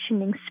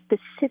mentioning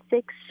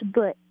specifics,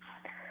 but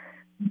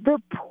the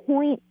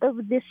point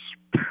of this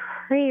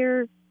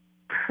praise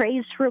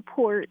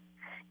report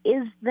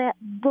is that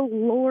the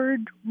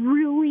Lord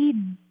really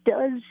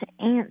does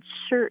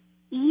answer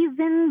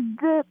even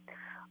the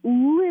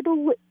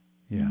little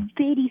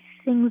bitty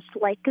things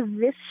like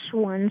this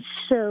one.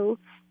 So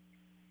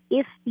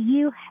if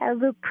you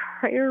have a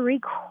prayer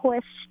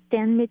request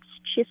and it's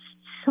just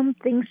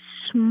something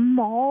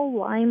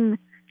small, I'm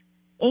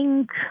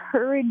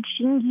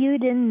encouraging you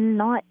to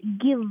not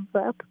give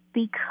up,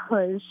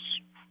 because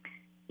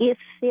if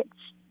it's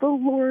the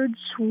Lord's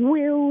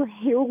will,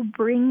 He'll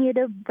bring it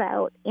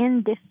about.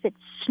 And if it's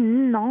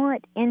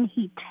not and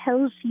He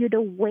tells you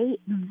to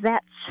wait,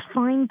 that's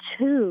fine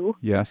too.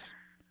 Yes.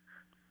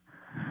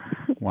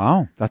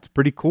 Wow, that's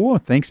pretty cool.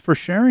 Thanks for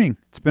sharing.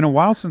 It's been a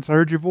while since I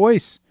heard your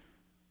voice.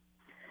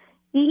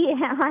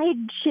 Yeah, I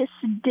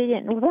just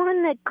didn't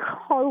want to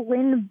call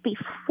in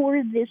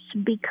before this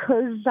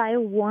because I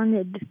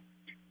wanted.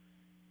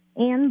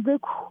 And the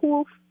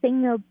cool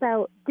thing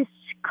about this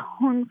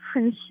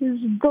conference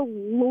is the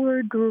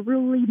Lord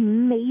really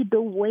made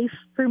a way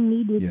for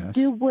me to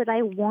do what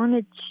I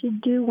wanted to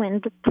do,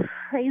 and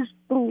praise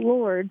the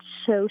Lord.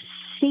 So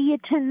see you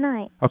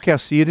tonight. Okay, I'll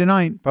see you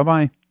tonight.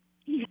 Bye-bye.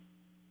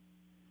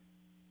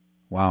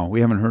 Wow,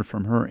 we haven't heard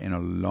from her in a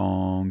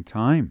long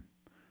time,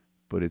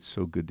 but it's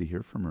so good to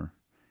hear from her.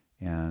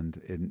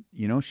 And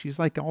you know, she's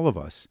like all of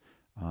us.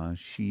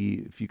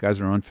 If you guys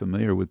are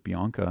unfamiliar with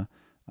Bianca,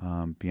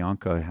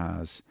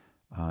 Bianca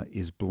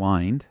is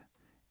blind,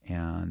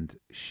 and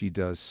she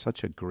does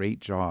such a great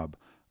job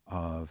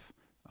of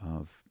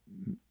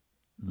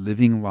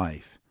living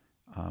life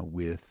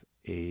with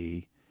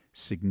a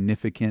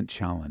significant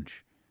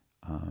challenge.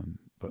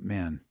 But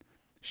man,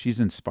 she's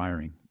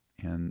inspiring,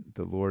 and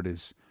the Lord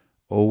is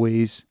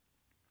always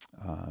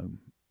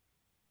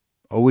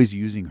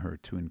using her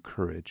to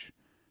encourage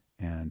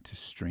and to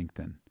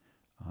strengthen.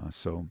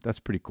 So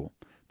that's pretty cool.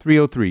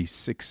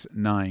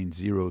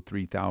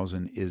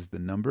 303-690-3000 is the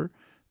number.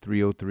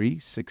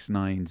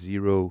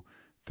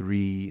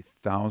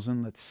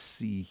 303-690-3000. Let's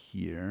see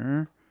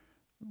here.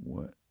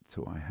 What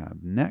do I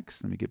have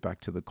next? Let me get back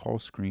to the call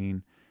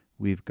screen.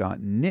 We've got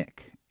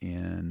Nick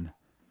in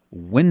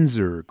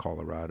Windsor,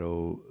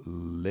 Colorado.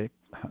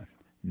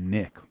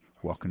 Nick,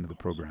 welcome to the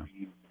program.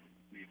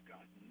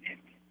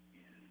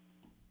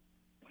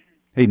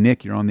 Hey,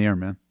 Nick, you're on the air,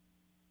 man.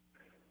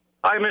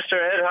 Hi, Mr.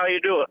 Ed. How you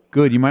doing?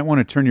 Good. You might want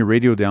to turn your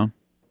radio down.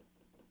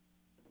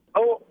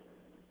 Oh.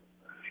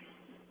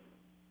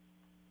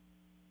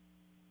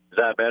 Is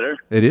that better?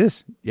 It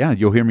is. Yeah,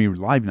 you'll hear me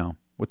live now.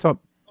 What's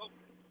up?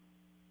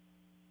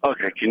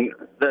 Okay. Is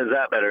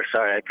that better?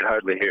 Sorry, I can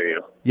hardly hear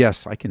you.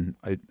 Yes, I can.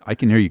 I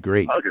can hear you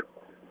great. Okay.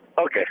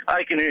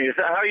 I can hear you.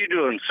 How are you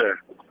doing, sir?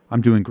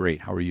 I'm doing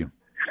great. How are you?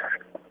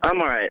 I'm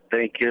all right,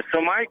 thank you.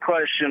 So my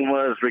question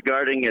was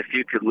regarding if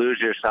you could lose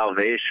your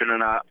salvation or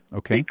not.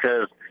 Okay.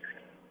 Because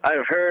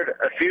I've heard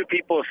a few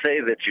people say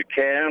that you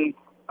can.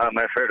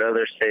 I've heard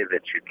others say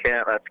that you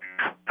can't. That's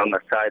on the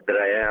side that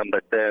I am.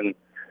 But then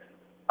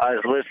I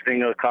was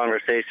listening to a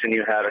conversation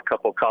you had a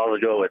couple calls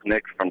ago with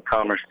Nick from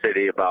Commerce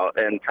City about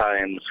end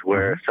times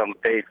where some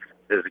faith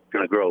is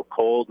going to grow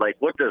cold. Like,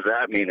 what does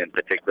that mean in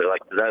particular?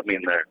 Like, does that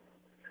mean they're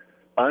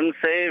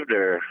unsaved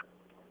or...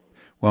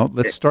 Well,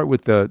 let's start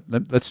with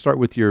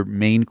your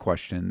main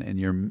question,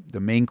 and the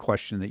main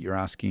question that you're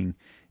asking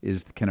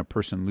is, can a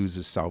person lose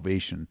his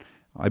salvation?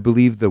 I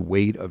believe the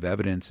weight of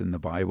evidence in the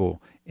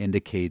Bible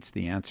indicates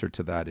the answer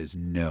to that is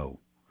no.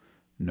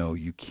 No,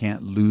 you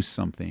can't lose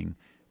something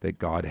that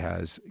God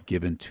has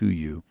given to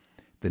you.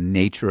 The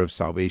nature of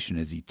salvation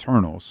is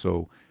eternal.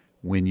 So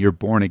when you're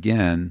born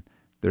again,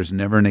 there's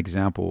never an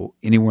example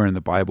anywhere in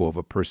the Bible of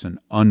a person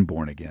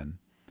unborn again.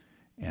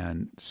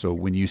 And so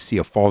when you see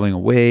a falling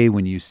away,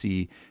 when you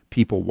see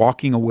people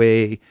walking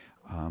away,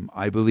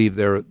 I believe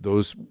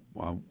those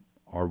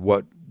are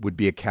what would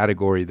be a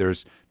category.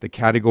 There's the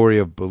category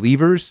of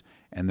believers,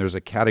 and there's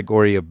a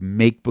category of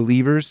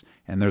make-believers,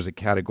 and there's a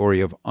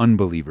category of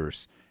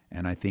unbelievers.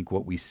 And I think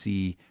what we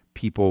see,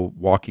 people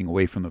walking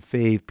away from the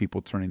faith,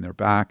 people turning their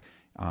back,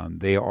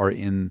 they are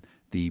in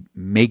the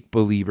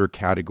make-believer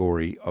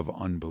category of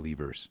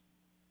unbelievers.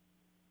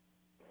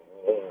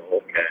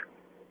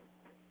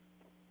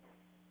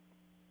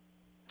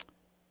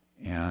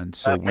 And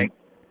so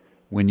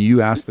when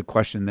you ask the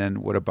question,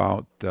 then what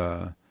about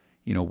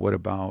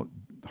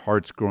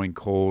hearts growing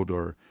cold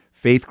or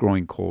faith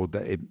growing cold?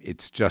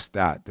 It's just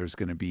that there's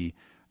going to be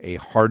a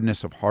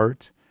hardness of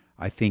heart.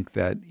 I think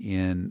that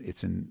in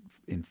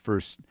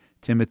 1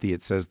 Timothy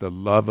it says the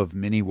love of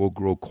many will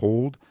grow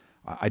cold.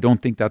 I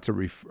don't think that's a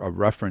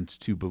reference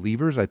to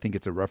believers. I think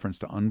it's a reference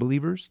to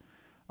unbelievers.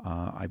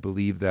 I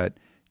believe that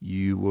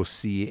you will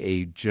see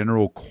a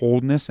general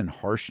coldness and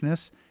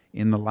harshness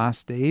in the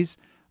last days.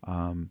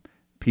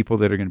 People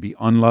that are going to be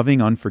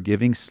unloving,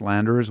 unforgiving,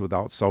 slanderers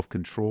without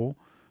self-control.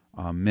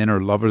 Men are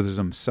lovers of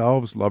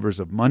themselves, lovers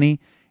of money,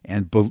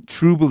 and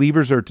true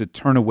believers are to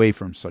turn away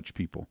from such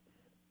people.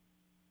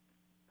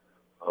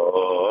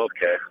 Oh,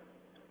 okay.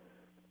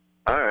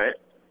 All right.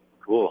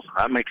 Cool.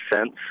 That makes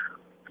sense.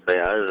 So,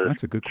 yeah,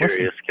 that's a good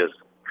curious because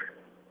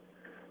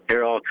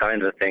there are all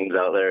kinds of things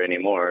out there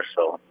anymore.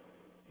 So,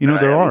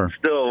 there are.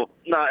 Still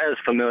not as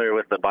familiar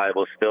with the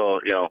Bible. Still,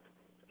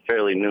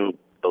 fairly new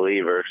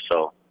believer.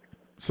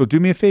 So do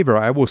me a favor.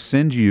 I will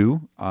send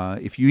you,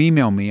 if you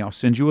email me, I'll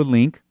send you a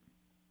link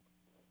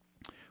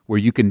where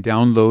you can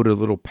download a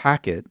little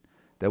packet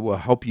that will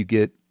help you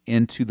get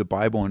into the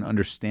Bible and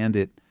understand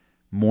it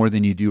more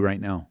than you do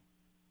right now.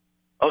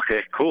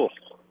 Okay, cool.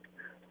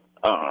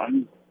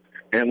 And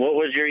what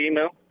was your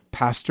email?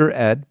 Pastor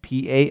Ed,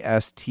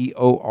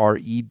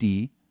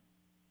 Pastored,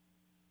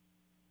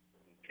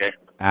 okay,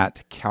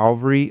 at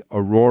Calvary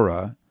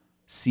Aurora,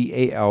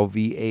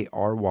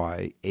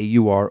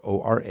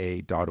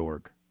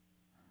 CalvaryAurora.org.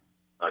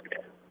 Okay.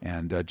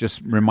 And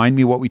just remind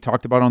me what we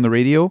talked about on the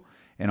radio,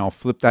 and I'll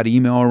flip that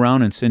email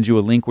around and send you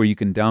a link where you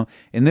can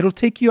and it'll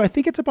take you, I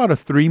think it's about a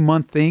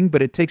 3-month thing,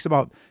 but it takes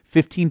about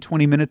 15,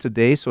 20 minutes a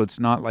day, so it's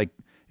not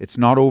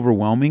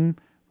overwhelming,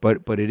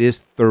 but it is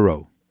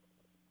thorough.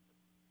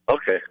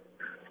 Okay.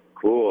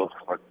 Cool.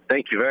 Well,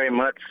 thank you very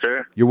much,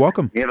 sir. You're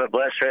welcome. You have a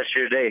blessed rest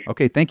of your day.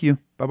 Okay, thank you.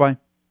 Bye-bye.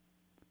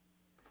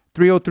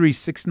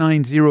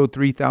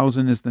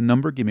 303-690-3000 is the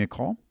number. Give me a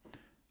call.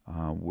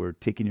 We're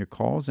taking your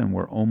calls, and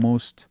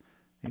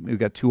we've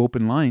got 2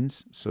 open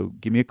lines, so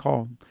give me a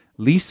call.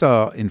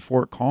 Lisa in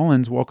Fort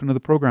Collins, welcome to the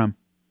program.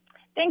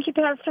 Thank you,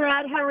 Pastor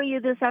Ed. How are you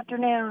this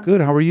afternoon?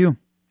 Good. How are you?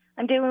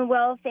 I'm doing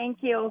well, thank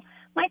you.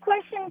 My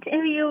question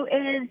to you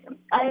is,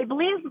 I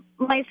believe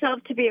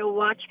myself to be a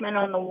watchman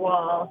on the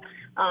wall.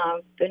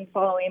 Been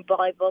following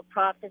Bible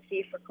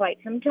prophecy for quite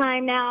some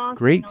time now.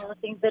 Great. All the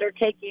things that are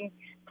taking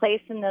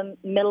place in the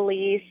Middle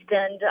East,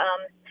 and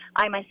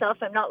I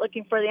myself am not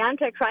looking for the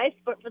Antichrist,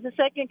 but for the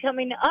second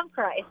coming of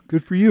Christ.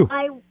 Good for you.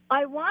 I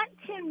want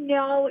to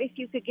know if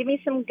you could give me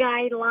some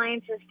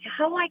guidelines as to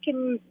how I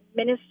can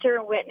minister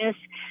and witness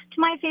to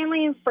my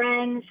family and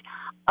friends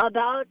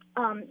about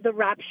the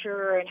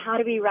rapture and how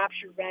to be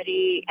rapture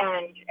ready,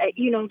 and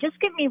just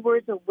give me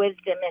words of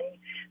wisdom and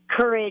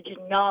courage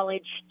and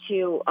knowledge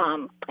to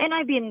and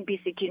I've been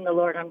seeking the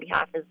Lord on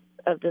behalf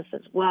of this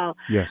as well.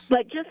 Yes.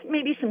 But just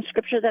maybe some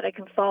scripture that I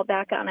can fall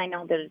back on. I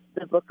know that it's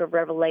the book of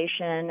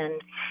Revelation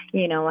and,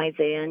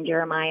 Isaiah and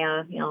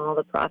Jeremiah, all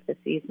the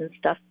prophecies and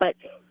stuff. But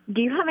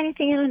do you have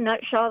anything in a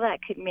nutshell that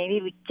could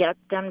maybe get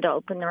them to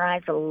open their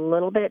eyes a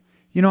little bit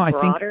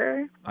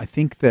broader? I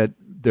think that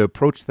the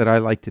approach that I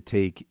like to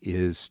take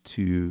is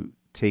to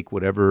take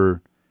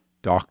whatever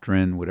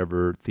doctrine,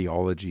 whatever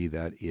theology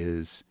that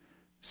is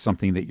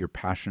something that you're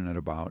passionate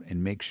about,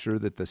 and make sure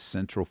that the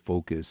central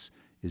focus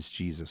is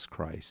Jesus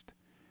Christ.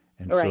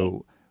 And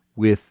so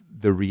with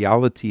the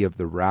reality of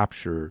the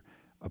rapture,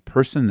 a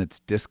person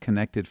that's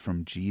disconnected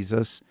from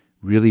Jesus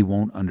really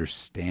won't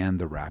understand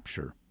the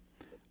rapture.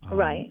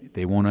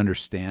 They won't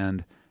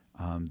understand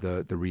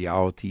the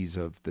realities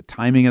of the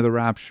timing of the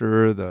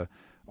rapture,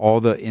 all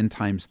the end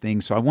times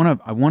things. So I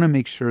want to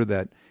make sure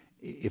that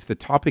if the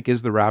topic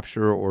is the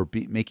rapture or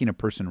making a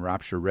person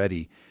rapture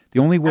ready, the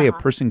only way a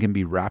person can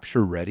be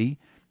rapture ready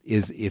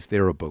is if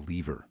they're a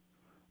believer.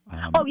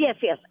 Yes.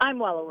 I'm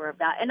well aware of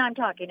that. And I'm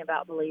talking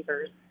about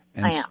believers.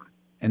 I am.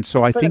 And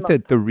so I think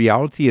that the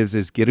reality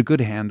is get a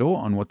good handle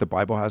on what the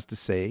Bible has to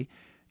say.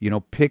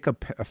 Pick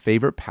a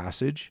favorite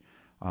passage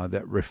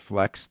that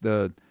reflects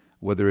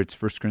whether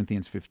it's 1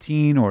 Corinthians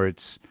 15 or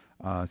it's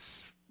 1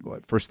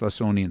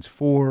 Thessalonians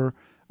 4.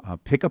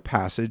 Pick a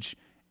passage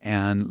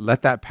and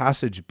let that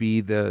passage be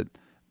the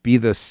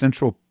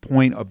central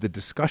point of the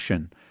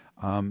discussion,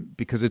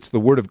 because it's the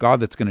Word of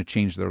God that's going to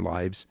change their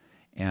lives.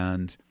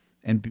 And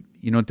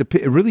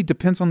it really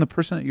depends on the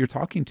person that you're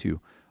talking to.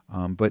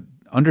 But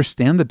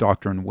understand the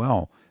doctrine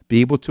well.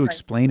 Be able to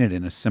explain it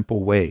in a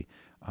simple way.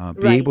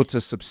 Be able to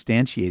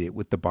substantiate it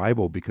with the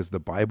Bible, because the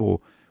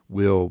Bible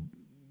will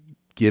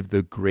give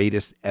the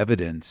greatest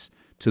evidence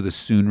to the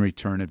soon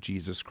return of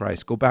Jesus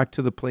Christ. Go back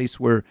to the place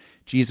where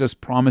Jesus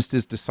promised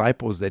his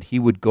disciples that he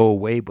would go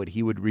away, but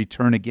he would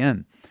return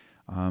again.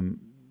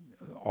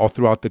 All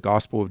throughout the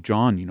Gospel of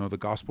John, the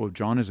Gospel of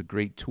John is a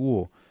great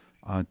tool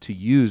to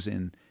use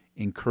in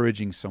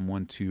encouraging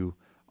someone to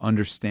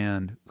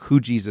understand who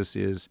Jesus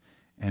is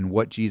and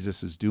what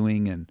Jesus is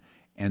doing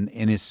and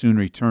his soon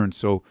return.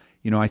 So,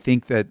 I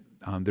think that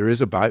there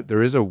is a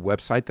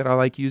website that I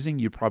like using.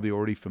 You're probably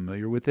already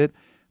familiar with it,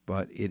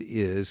 but it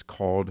is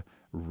called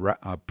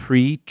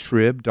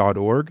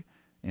pretrib.org,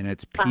 and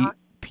it's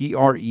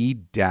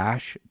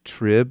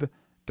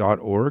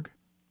pre-trib.org.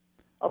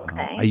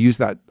 Okay. I use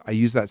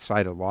that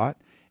site a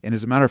lot. And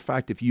as a matter of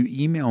fact, if you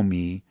email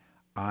me,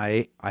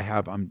 I'm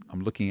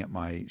looking at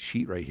my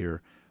sheet right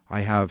here.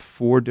 I have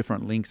 4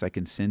 different links I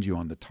can send you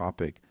on the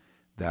topic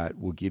that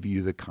will give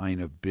you the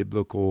kind of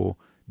biblical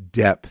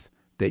depth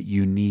that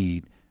you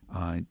need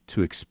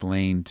to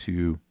explain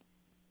to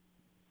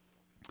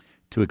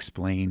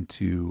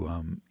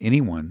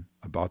anyone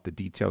about the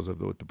details of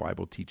what the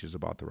Bible teaches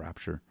about the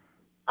rapture.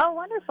 Oh,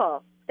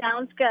 wonderful.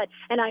 Sounds good.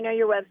 And I know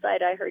your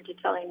website. I heard you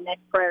telling Nick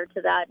prior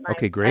to that. And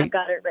Okay, great. I've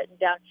got it written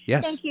down.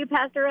 Yes. Thank you,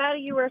 Pastor Addy.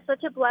 You were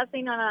such a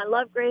blessing, and I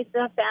love Grace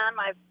FM.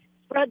 I've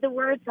spread the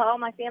word to all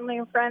my family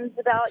and friends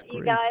about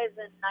you guys,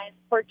 and I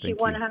support you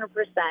 100%.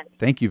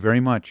 Thank you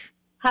very much.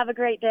 Have a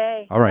great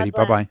day. All righty.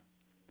 Bye-bye.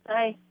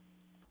 Bye.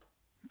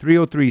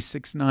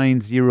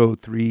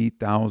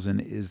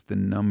 303-690-3000 is the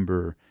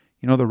number.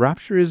 The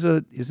rapture is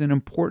an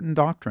important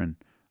doctrine.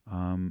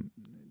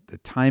 The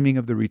timing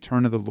of the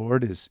return of the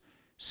Lord is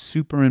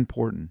super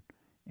important.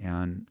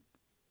 And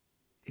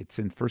it's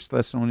in 1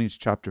 Thessalonians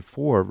chapter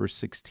 4, verse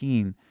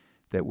 16,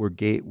 that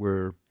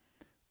we're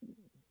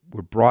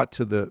brought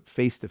to the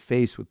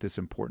face-to-face with this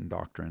important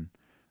doctrine.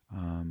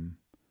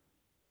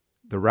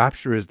 The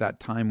rapture is that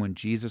time when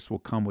Jesus will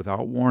come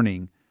without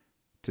warning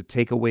to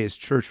take away his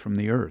church from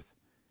the earth.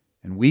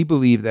 And we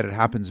believe that it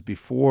happens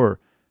before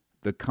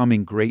the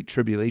coming great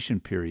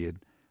tribulation period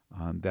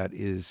that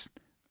is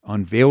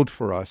unveiled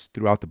for us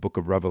throughout the book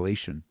of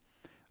Revelation.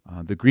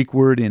 The Greek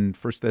word in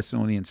 1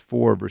 Thessalonians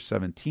 4, verse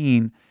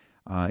 17,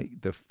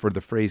 for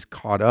the phrase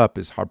caught up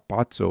is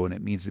harpazo, and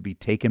it means to be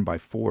taken by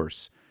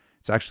force.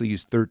 It's actually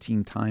used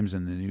 13 times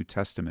in the New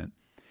Testament.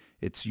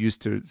 It's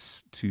used to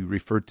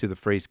refer to the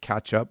phrase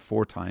catch up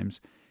 4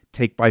 times,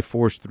 take by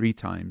force 3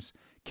 times,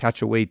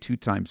 catch away 2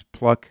 times,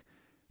 pluck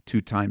 2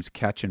 times,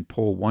 catch and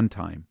pull 1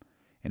 time.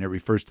 And it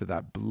refers to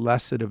that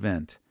blessed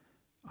event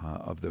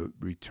of the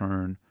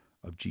return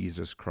of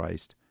Jesus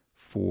Christ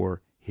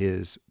for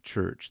his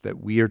church, that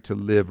we are to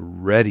live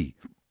ready.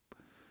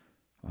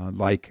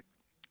 Like,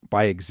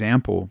 by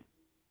example,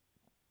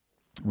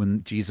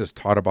 when Jesus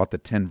taught about the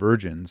 10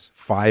 virgins,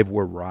 5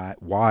 were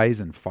wise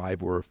and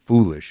 5 were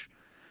foolish.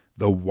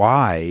 The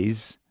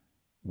wise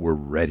were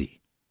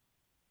ready.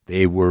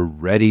 They were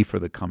ready for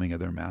the coming of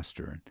their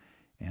master.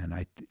 And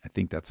I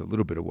think that's a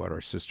little bit of what our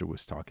sister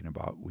was talking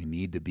about. We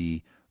need to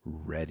be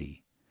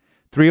ready.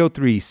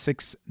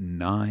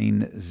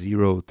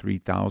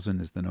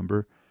 303-690-3000 is the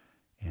number.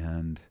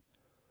 And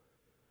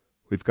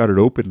we've got an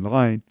open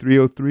line,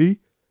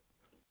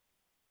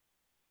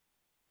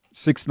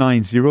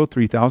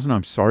 303-690-3000.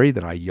 I'm sorry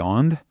that I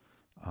yawned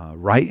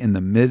right in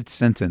the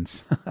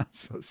mid-sentence. I'm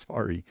so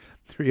sorry.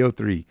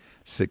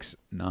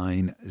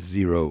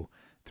 303-690-3000.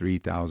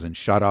 3000.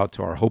 Shout out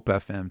to our Hope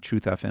FM,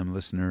 Truth FM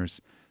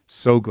listeners.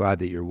 So glad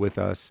that you're with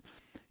us.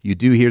 You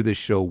do hear this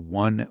show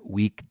 1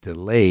 week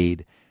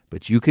delayed,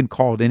 but you can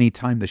call at any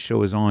time the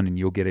show is on, and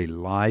you'll get a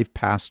live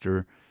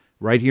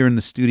right here in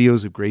the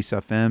studios of Grace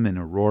FM in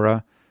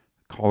Aurora,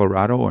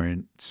 Colorado, or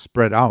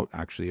spread out,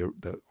 actually,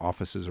 the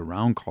offices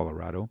around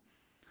Colorado.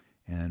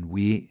 And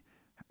we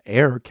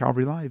air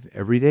Calvary Live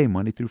every day,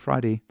 Monday through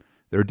Friday.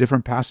 There are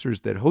different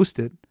pastors that host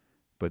it,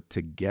 but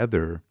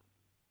together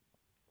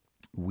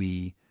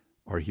we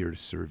are here to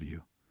serve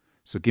you.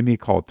 So give me a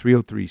call,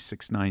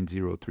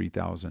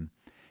 303-690-3000.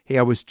 Hey,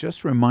 I was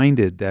just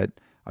reminded that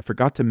I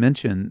forgot to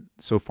mention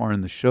so far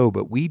in the show,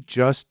 but we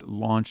just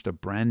launched a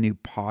brand new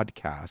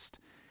podcast.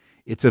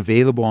 It's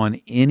available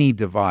on any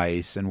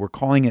device, and we're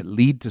calling it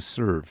Lead to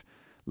Serve.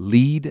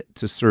 Lead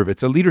to Serve.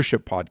 It's a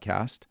leadership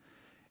podcast,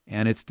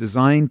 and it's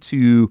designed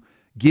to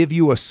give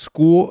you a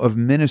school of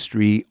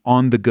ministry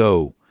on the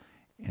go.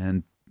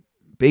 And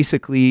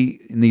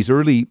basically, in these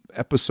early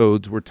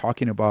episodes, we're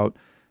talking about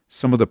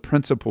some of the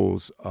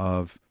principles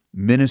of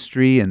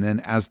ministry, and then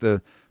as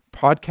the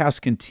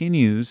podcast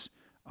continues,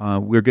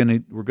 we're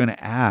gonna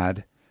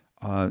add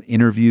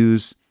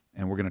interviews,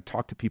 and we're gonna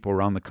talk to people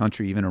around the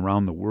country, even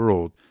around the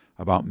world,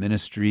 about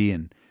ministry,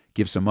 and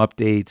give some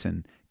updates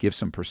and give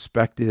some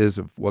perspectives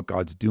of what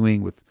God's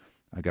doing.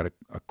 I got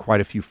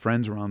quite a few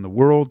friends around the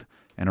world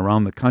and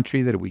around the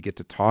country that we get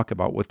to talk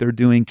about what they're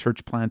doing: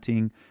 church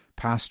planting,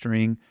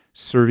 pastoring,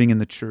 serving in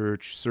the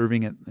church,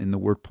 serving in the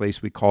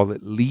workplace. We call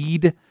it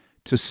Lead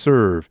to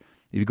Serve.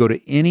 If you go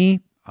to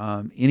any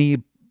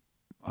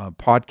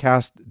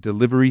podcast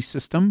delivery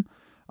system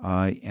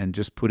and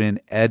just put in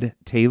Ed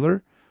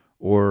Taylor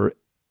or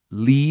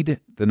Lead,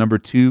 the number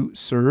 2,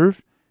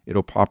 Serve,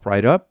 it'll pop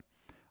right up.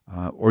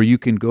 Or you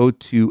can go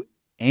to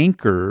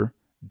anchor.fm,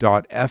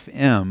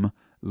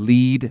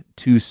 Lead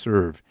to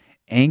Serve.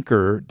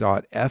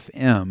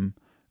 Anchor.fm,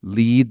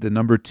 Lead, the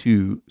number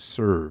 2,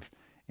 Serve.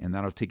 And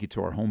that'll take you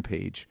to our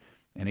homepage,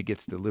 and it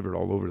gets delivered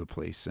all over the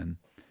place. And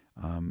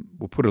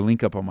we'll put a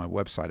link up on my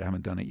website. I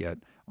haven't done it yet,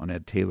 on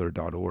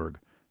edtaylor.org,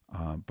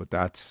 but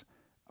that's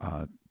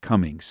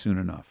coming soon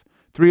enough.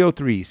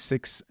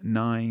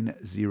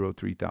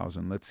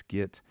 303-690-3000. Let's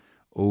get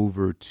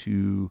over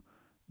to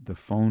the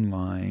phone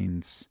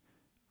lines.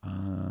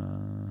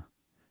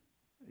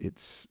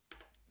 It's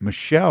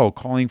Michelle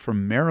calling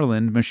from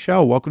Maryland.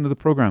 Michelle, welcome to the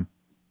program.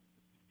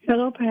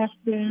 Hello,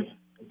 Pastor.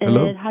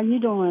 Hello. Ed, how you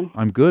doing?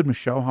 I'm good,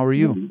 Michelle. How are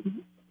you?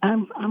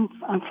 I'm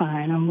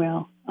fine. I'm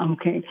well. I'm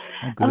okay.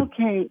 Oh, good.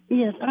 Okay.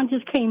 Yes, I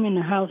just came in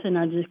the house and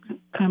I just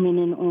coming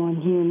in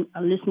on here and I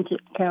listened to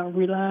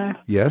Calvary Live.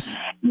 Yes.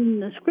 And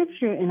the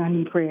scripture, and I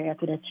need prayer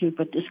after that too.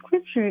 But the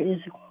scripture is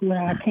what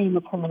I came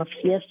across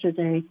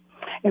yesterday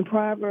in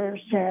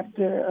Proverbs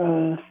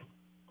chapter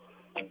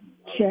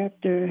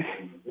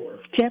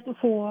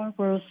 4,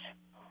 verse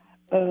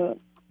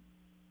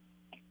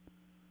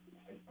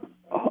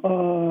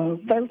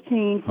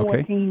 13,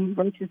 14,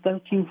 verses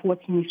 13,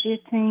 14,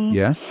 15.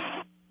 Yes.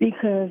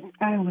 Because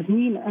I was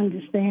needing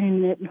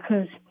understanding that,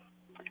 because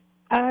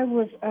I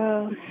was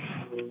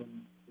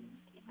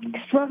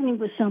struggling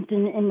with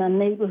something in my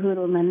neighborhood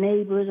or my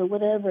neighbors or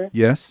whatever.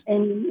 Yes.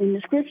 And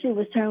the scripture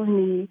was telling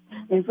me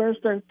in verse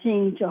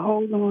 13 to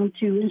hold on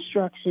to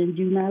instruction.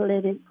 Do not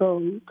let it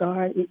go.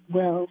 Guard it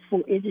well,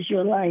 for it is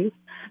your life.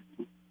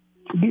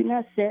 Do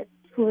not set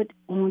foot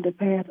on the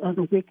path of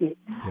the wicked.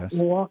 Yes.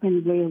 Walk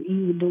in the way of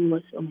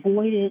evildoers.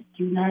 Avoid it.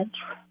 Do not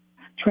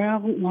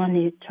travel on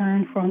it.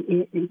 Turn from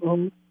it and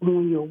go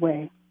on your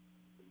way.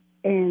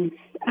 And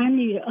I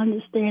need an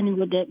understanding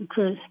with that,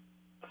 because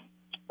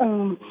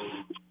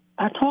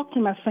I talk to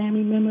my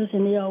family members,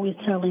 and they always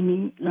telling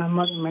me, my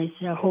mother might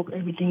say, I hope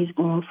everything's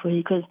going for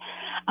you, because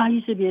I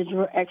used to be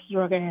an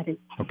ex-drug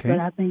addict, but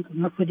I thank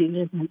God for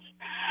deliverance.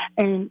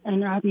 And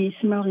I be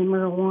smelling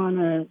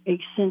marijuana, a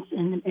sense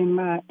in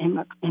my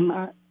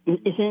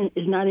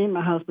it's not in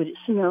my house, but it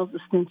smells the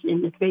stench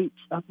in the vapes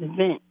of the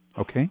vent.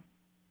 Okay.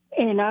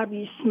 And I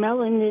be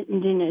smelling it,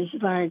 and then it's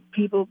like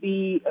people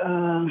be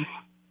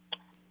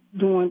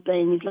doing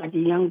things like the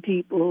young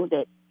people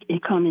that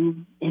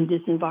come in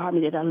this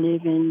environment that I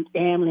live in,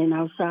 gambling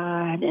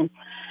outside, and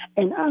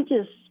I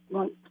just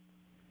want to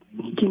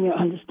give me an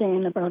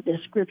understanding about that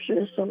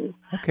scripture. So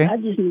okay. I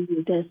just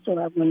needed that so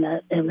I would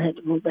not ever have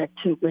to go back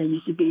to where I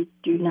used to be.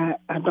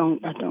 I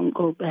don't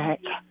go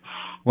back.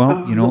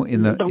 Well,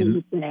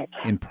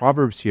 in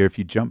Proverbs here, if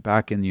you jump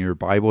back in your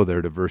Bible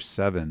there to verse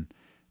 7,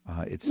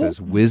 it says,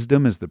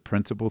 wisdom is the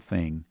principal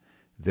thing.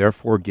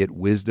 Therefore, get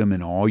wisdom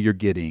in all you're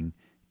getting,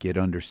 get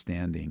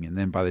understanding. And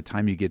then by the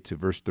time you get to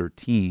verse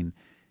 13,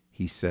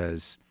 he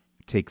says,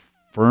 take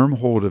firm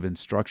hold of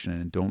instruction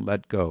and don't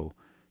let go.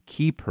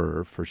 Keep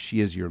her, for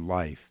she is your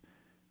life.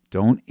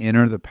 Don't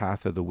enter the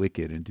path of the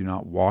wicked, and do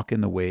not walk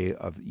in the way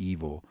of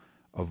evil.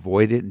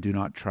 Avoid it and do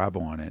not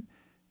travel on it.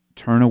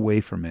 Turn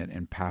away from it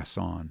and pass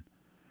on.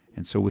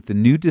 And so with the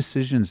new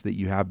decisions that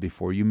you have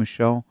before you,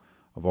 Michelle,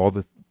 of all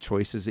the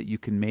choices that you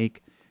can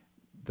make,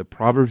 the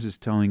Proverbs is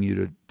telling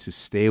you to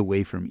stay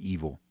away from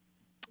evil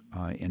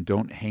and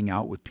don't hang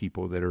out with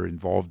people that are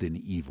involved in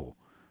evil.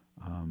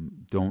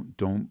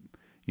 Don't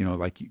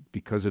like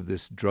because of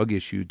this drug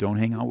issue, don't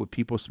hang out with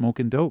people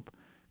smoking dope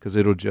because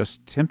it'll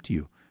just tempt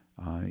you.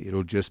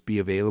 It'll just be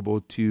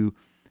available to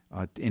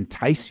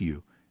entice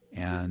you.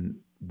 And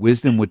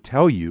wisdom would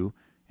tell you,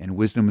 and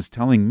wisdom is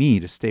telling me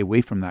to stay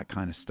away from that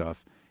kind of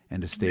stuff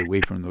and to stay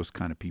away from those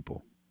kind of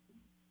people.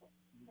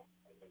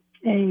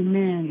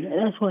 Amen.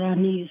 That's what I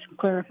need some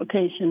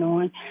clarification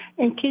on.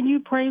 And can you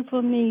pray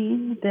for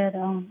me that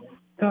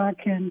God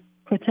can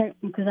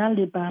protect me, because I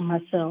live by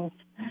myself.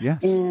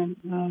 Yes. And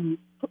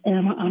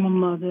I'm a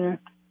mother,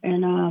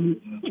 and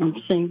I'm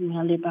single.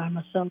 I live by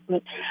myself.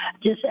 But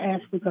just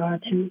ask for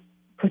God to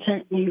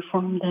protect me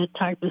from that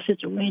type of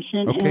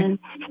situation, okay.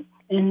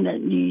 and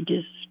that you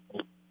just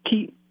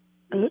keep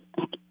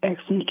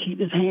asking to keep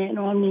His hand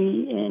on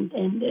me,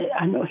 and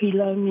I know He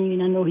loves me,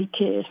 and I know He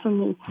cares for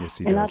me. Yes,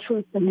 He and does. I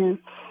trust in Him,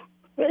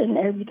 and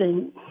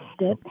everything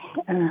that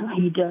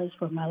He does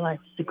for my life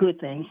is a good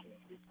thing.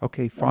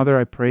 Okay, Father,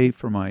 I pray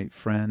for my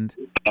friend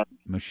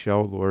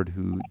Michelle, Lord,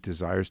 who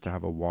desires to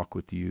have a walk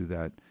with you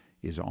that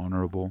is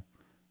honorable.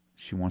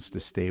 She wants to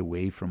stay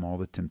away from all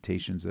the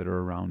temptations that are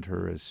around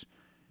her as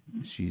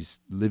she's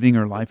living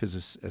her life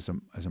as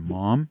a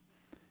mom,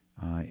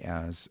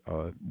 as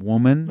a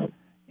woman,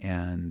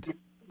 and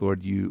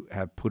Lord, you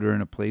have put her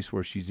in a place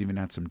where she's even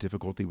had some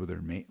difficulty with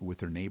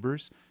her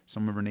neighbors,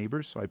 some of her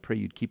neighbors. So I pray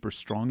you'd keep her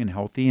strong and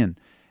healthy,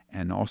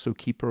 and also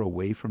keep her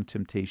away from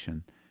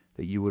temptation,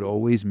 that you would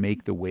always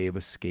make the way of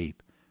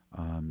escape.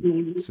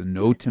 So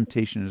no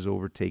temptation has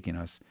overtaken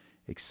us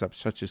except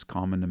such as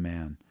common to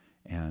man.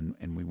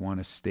 And we want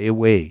to stay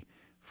away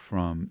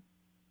from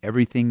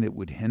everything that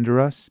would hinder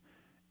us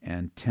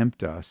and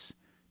tempt us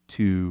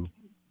to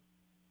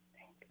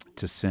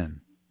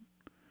sin.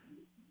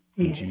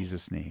 In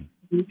Jesus' name,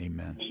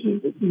 amen.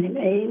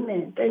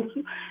 Amen. Thank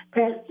you,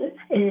 Pastor.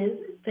 And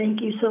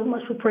thank you so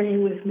much for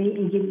praying with me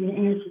and giving me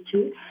an answer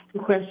to the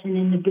question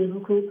in the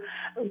biblical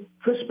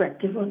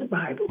perspective of the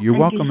Bible. You're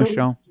welcome,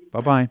 Michelle.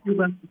 Bye-bye. You're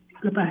welcome.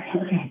 Goodbye.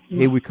 Okay.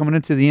 Hey, we're coming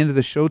into the end of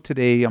the show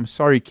today. I'm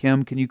sorry,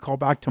 Kim. Can you call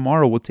back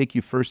tomorrow? We'll take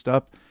you first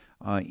up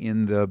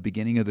in the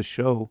beginning of the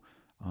show.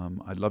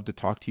 I'd love to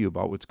talk to you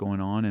about what's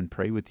going on and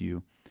pray with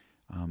you.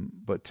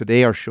 But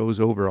today our show's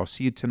over. I'll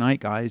see you tonight,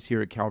 guys,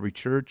 here at Calvary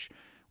Church.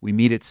 We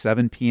meet at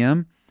 7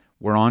 p.m.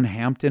 We're on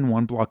Hampton,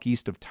 1 block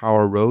east of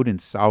Tower Road in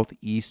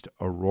southeast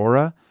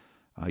Aurora.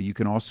 You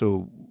can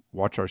also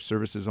watch our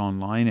services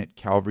online at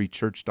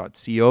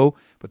calvarychurch.co.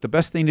 But the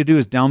best thing to do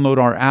is download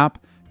our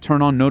app,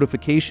 turn on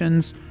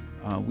notifications.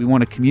 We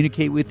want to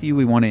communicate with you.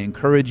 We want to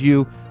encourage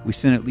you. We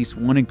send at least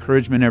one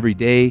encouragement every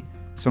day,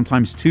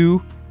 sometimes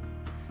two.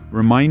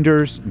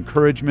 Reminders,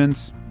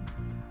 encouragements.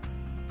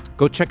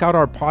 Go check out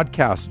our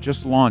podcast,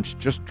 just launched,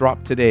 just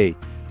dropped today.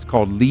 It's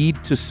called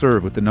Lead to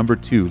Serve with the number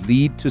 2,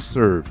 Lead to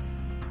Serve.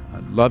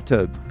 I'd love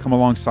to come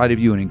alongside of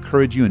you and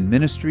encourage you in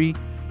ministry,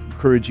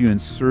 encourage you in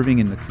serving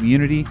in the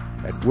community,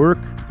 at work.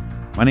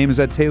 My name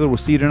is Ed Taylor. We'll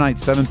see you tonight,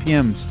 7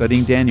 p.m.,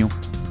 studying Daniel.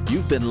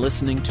 You've been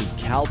listening to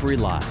Calvary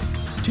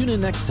Live. Tune in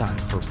next time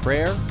for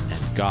prayer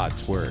and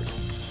God's Word.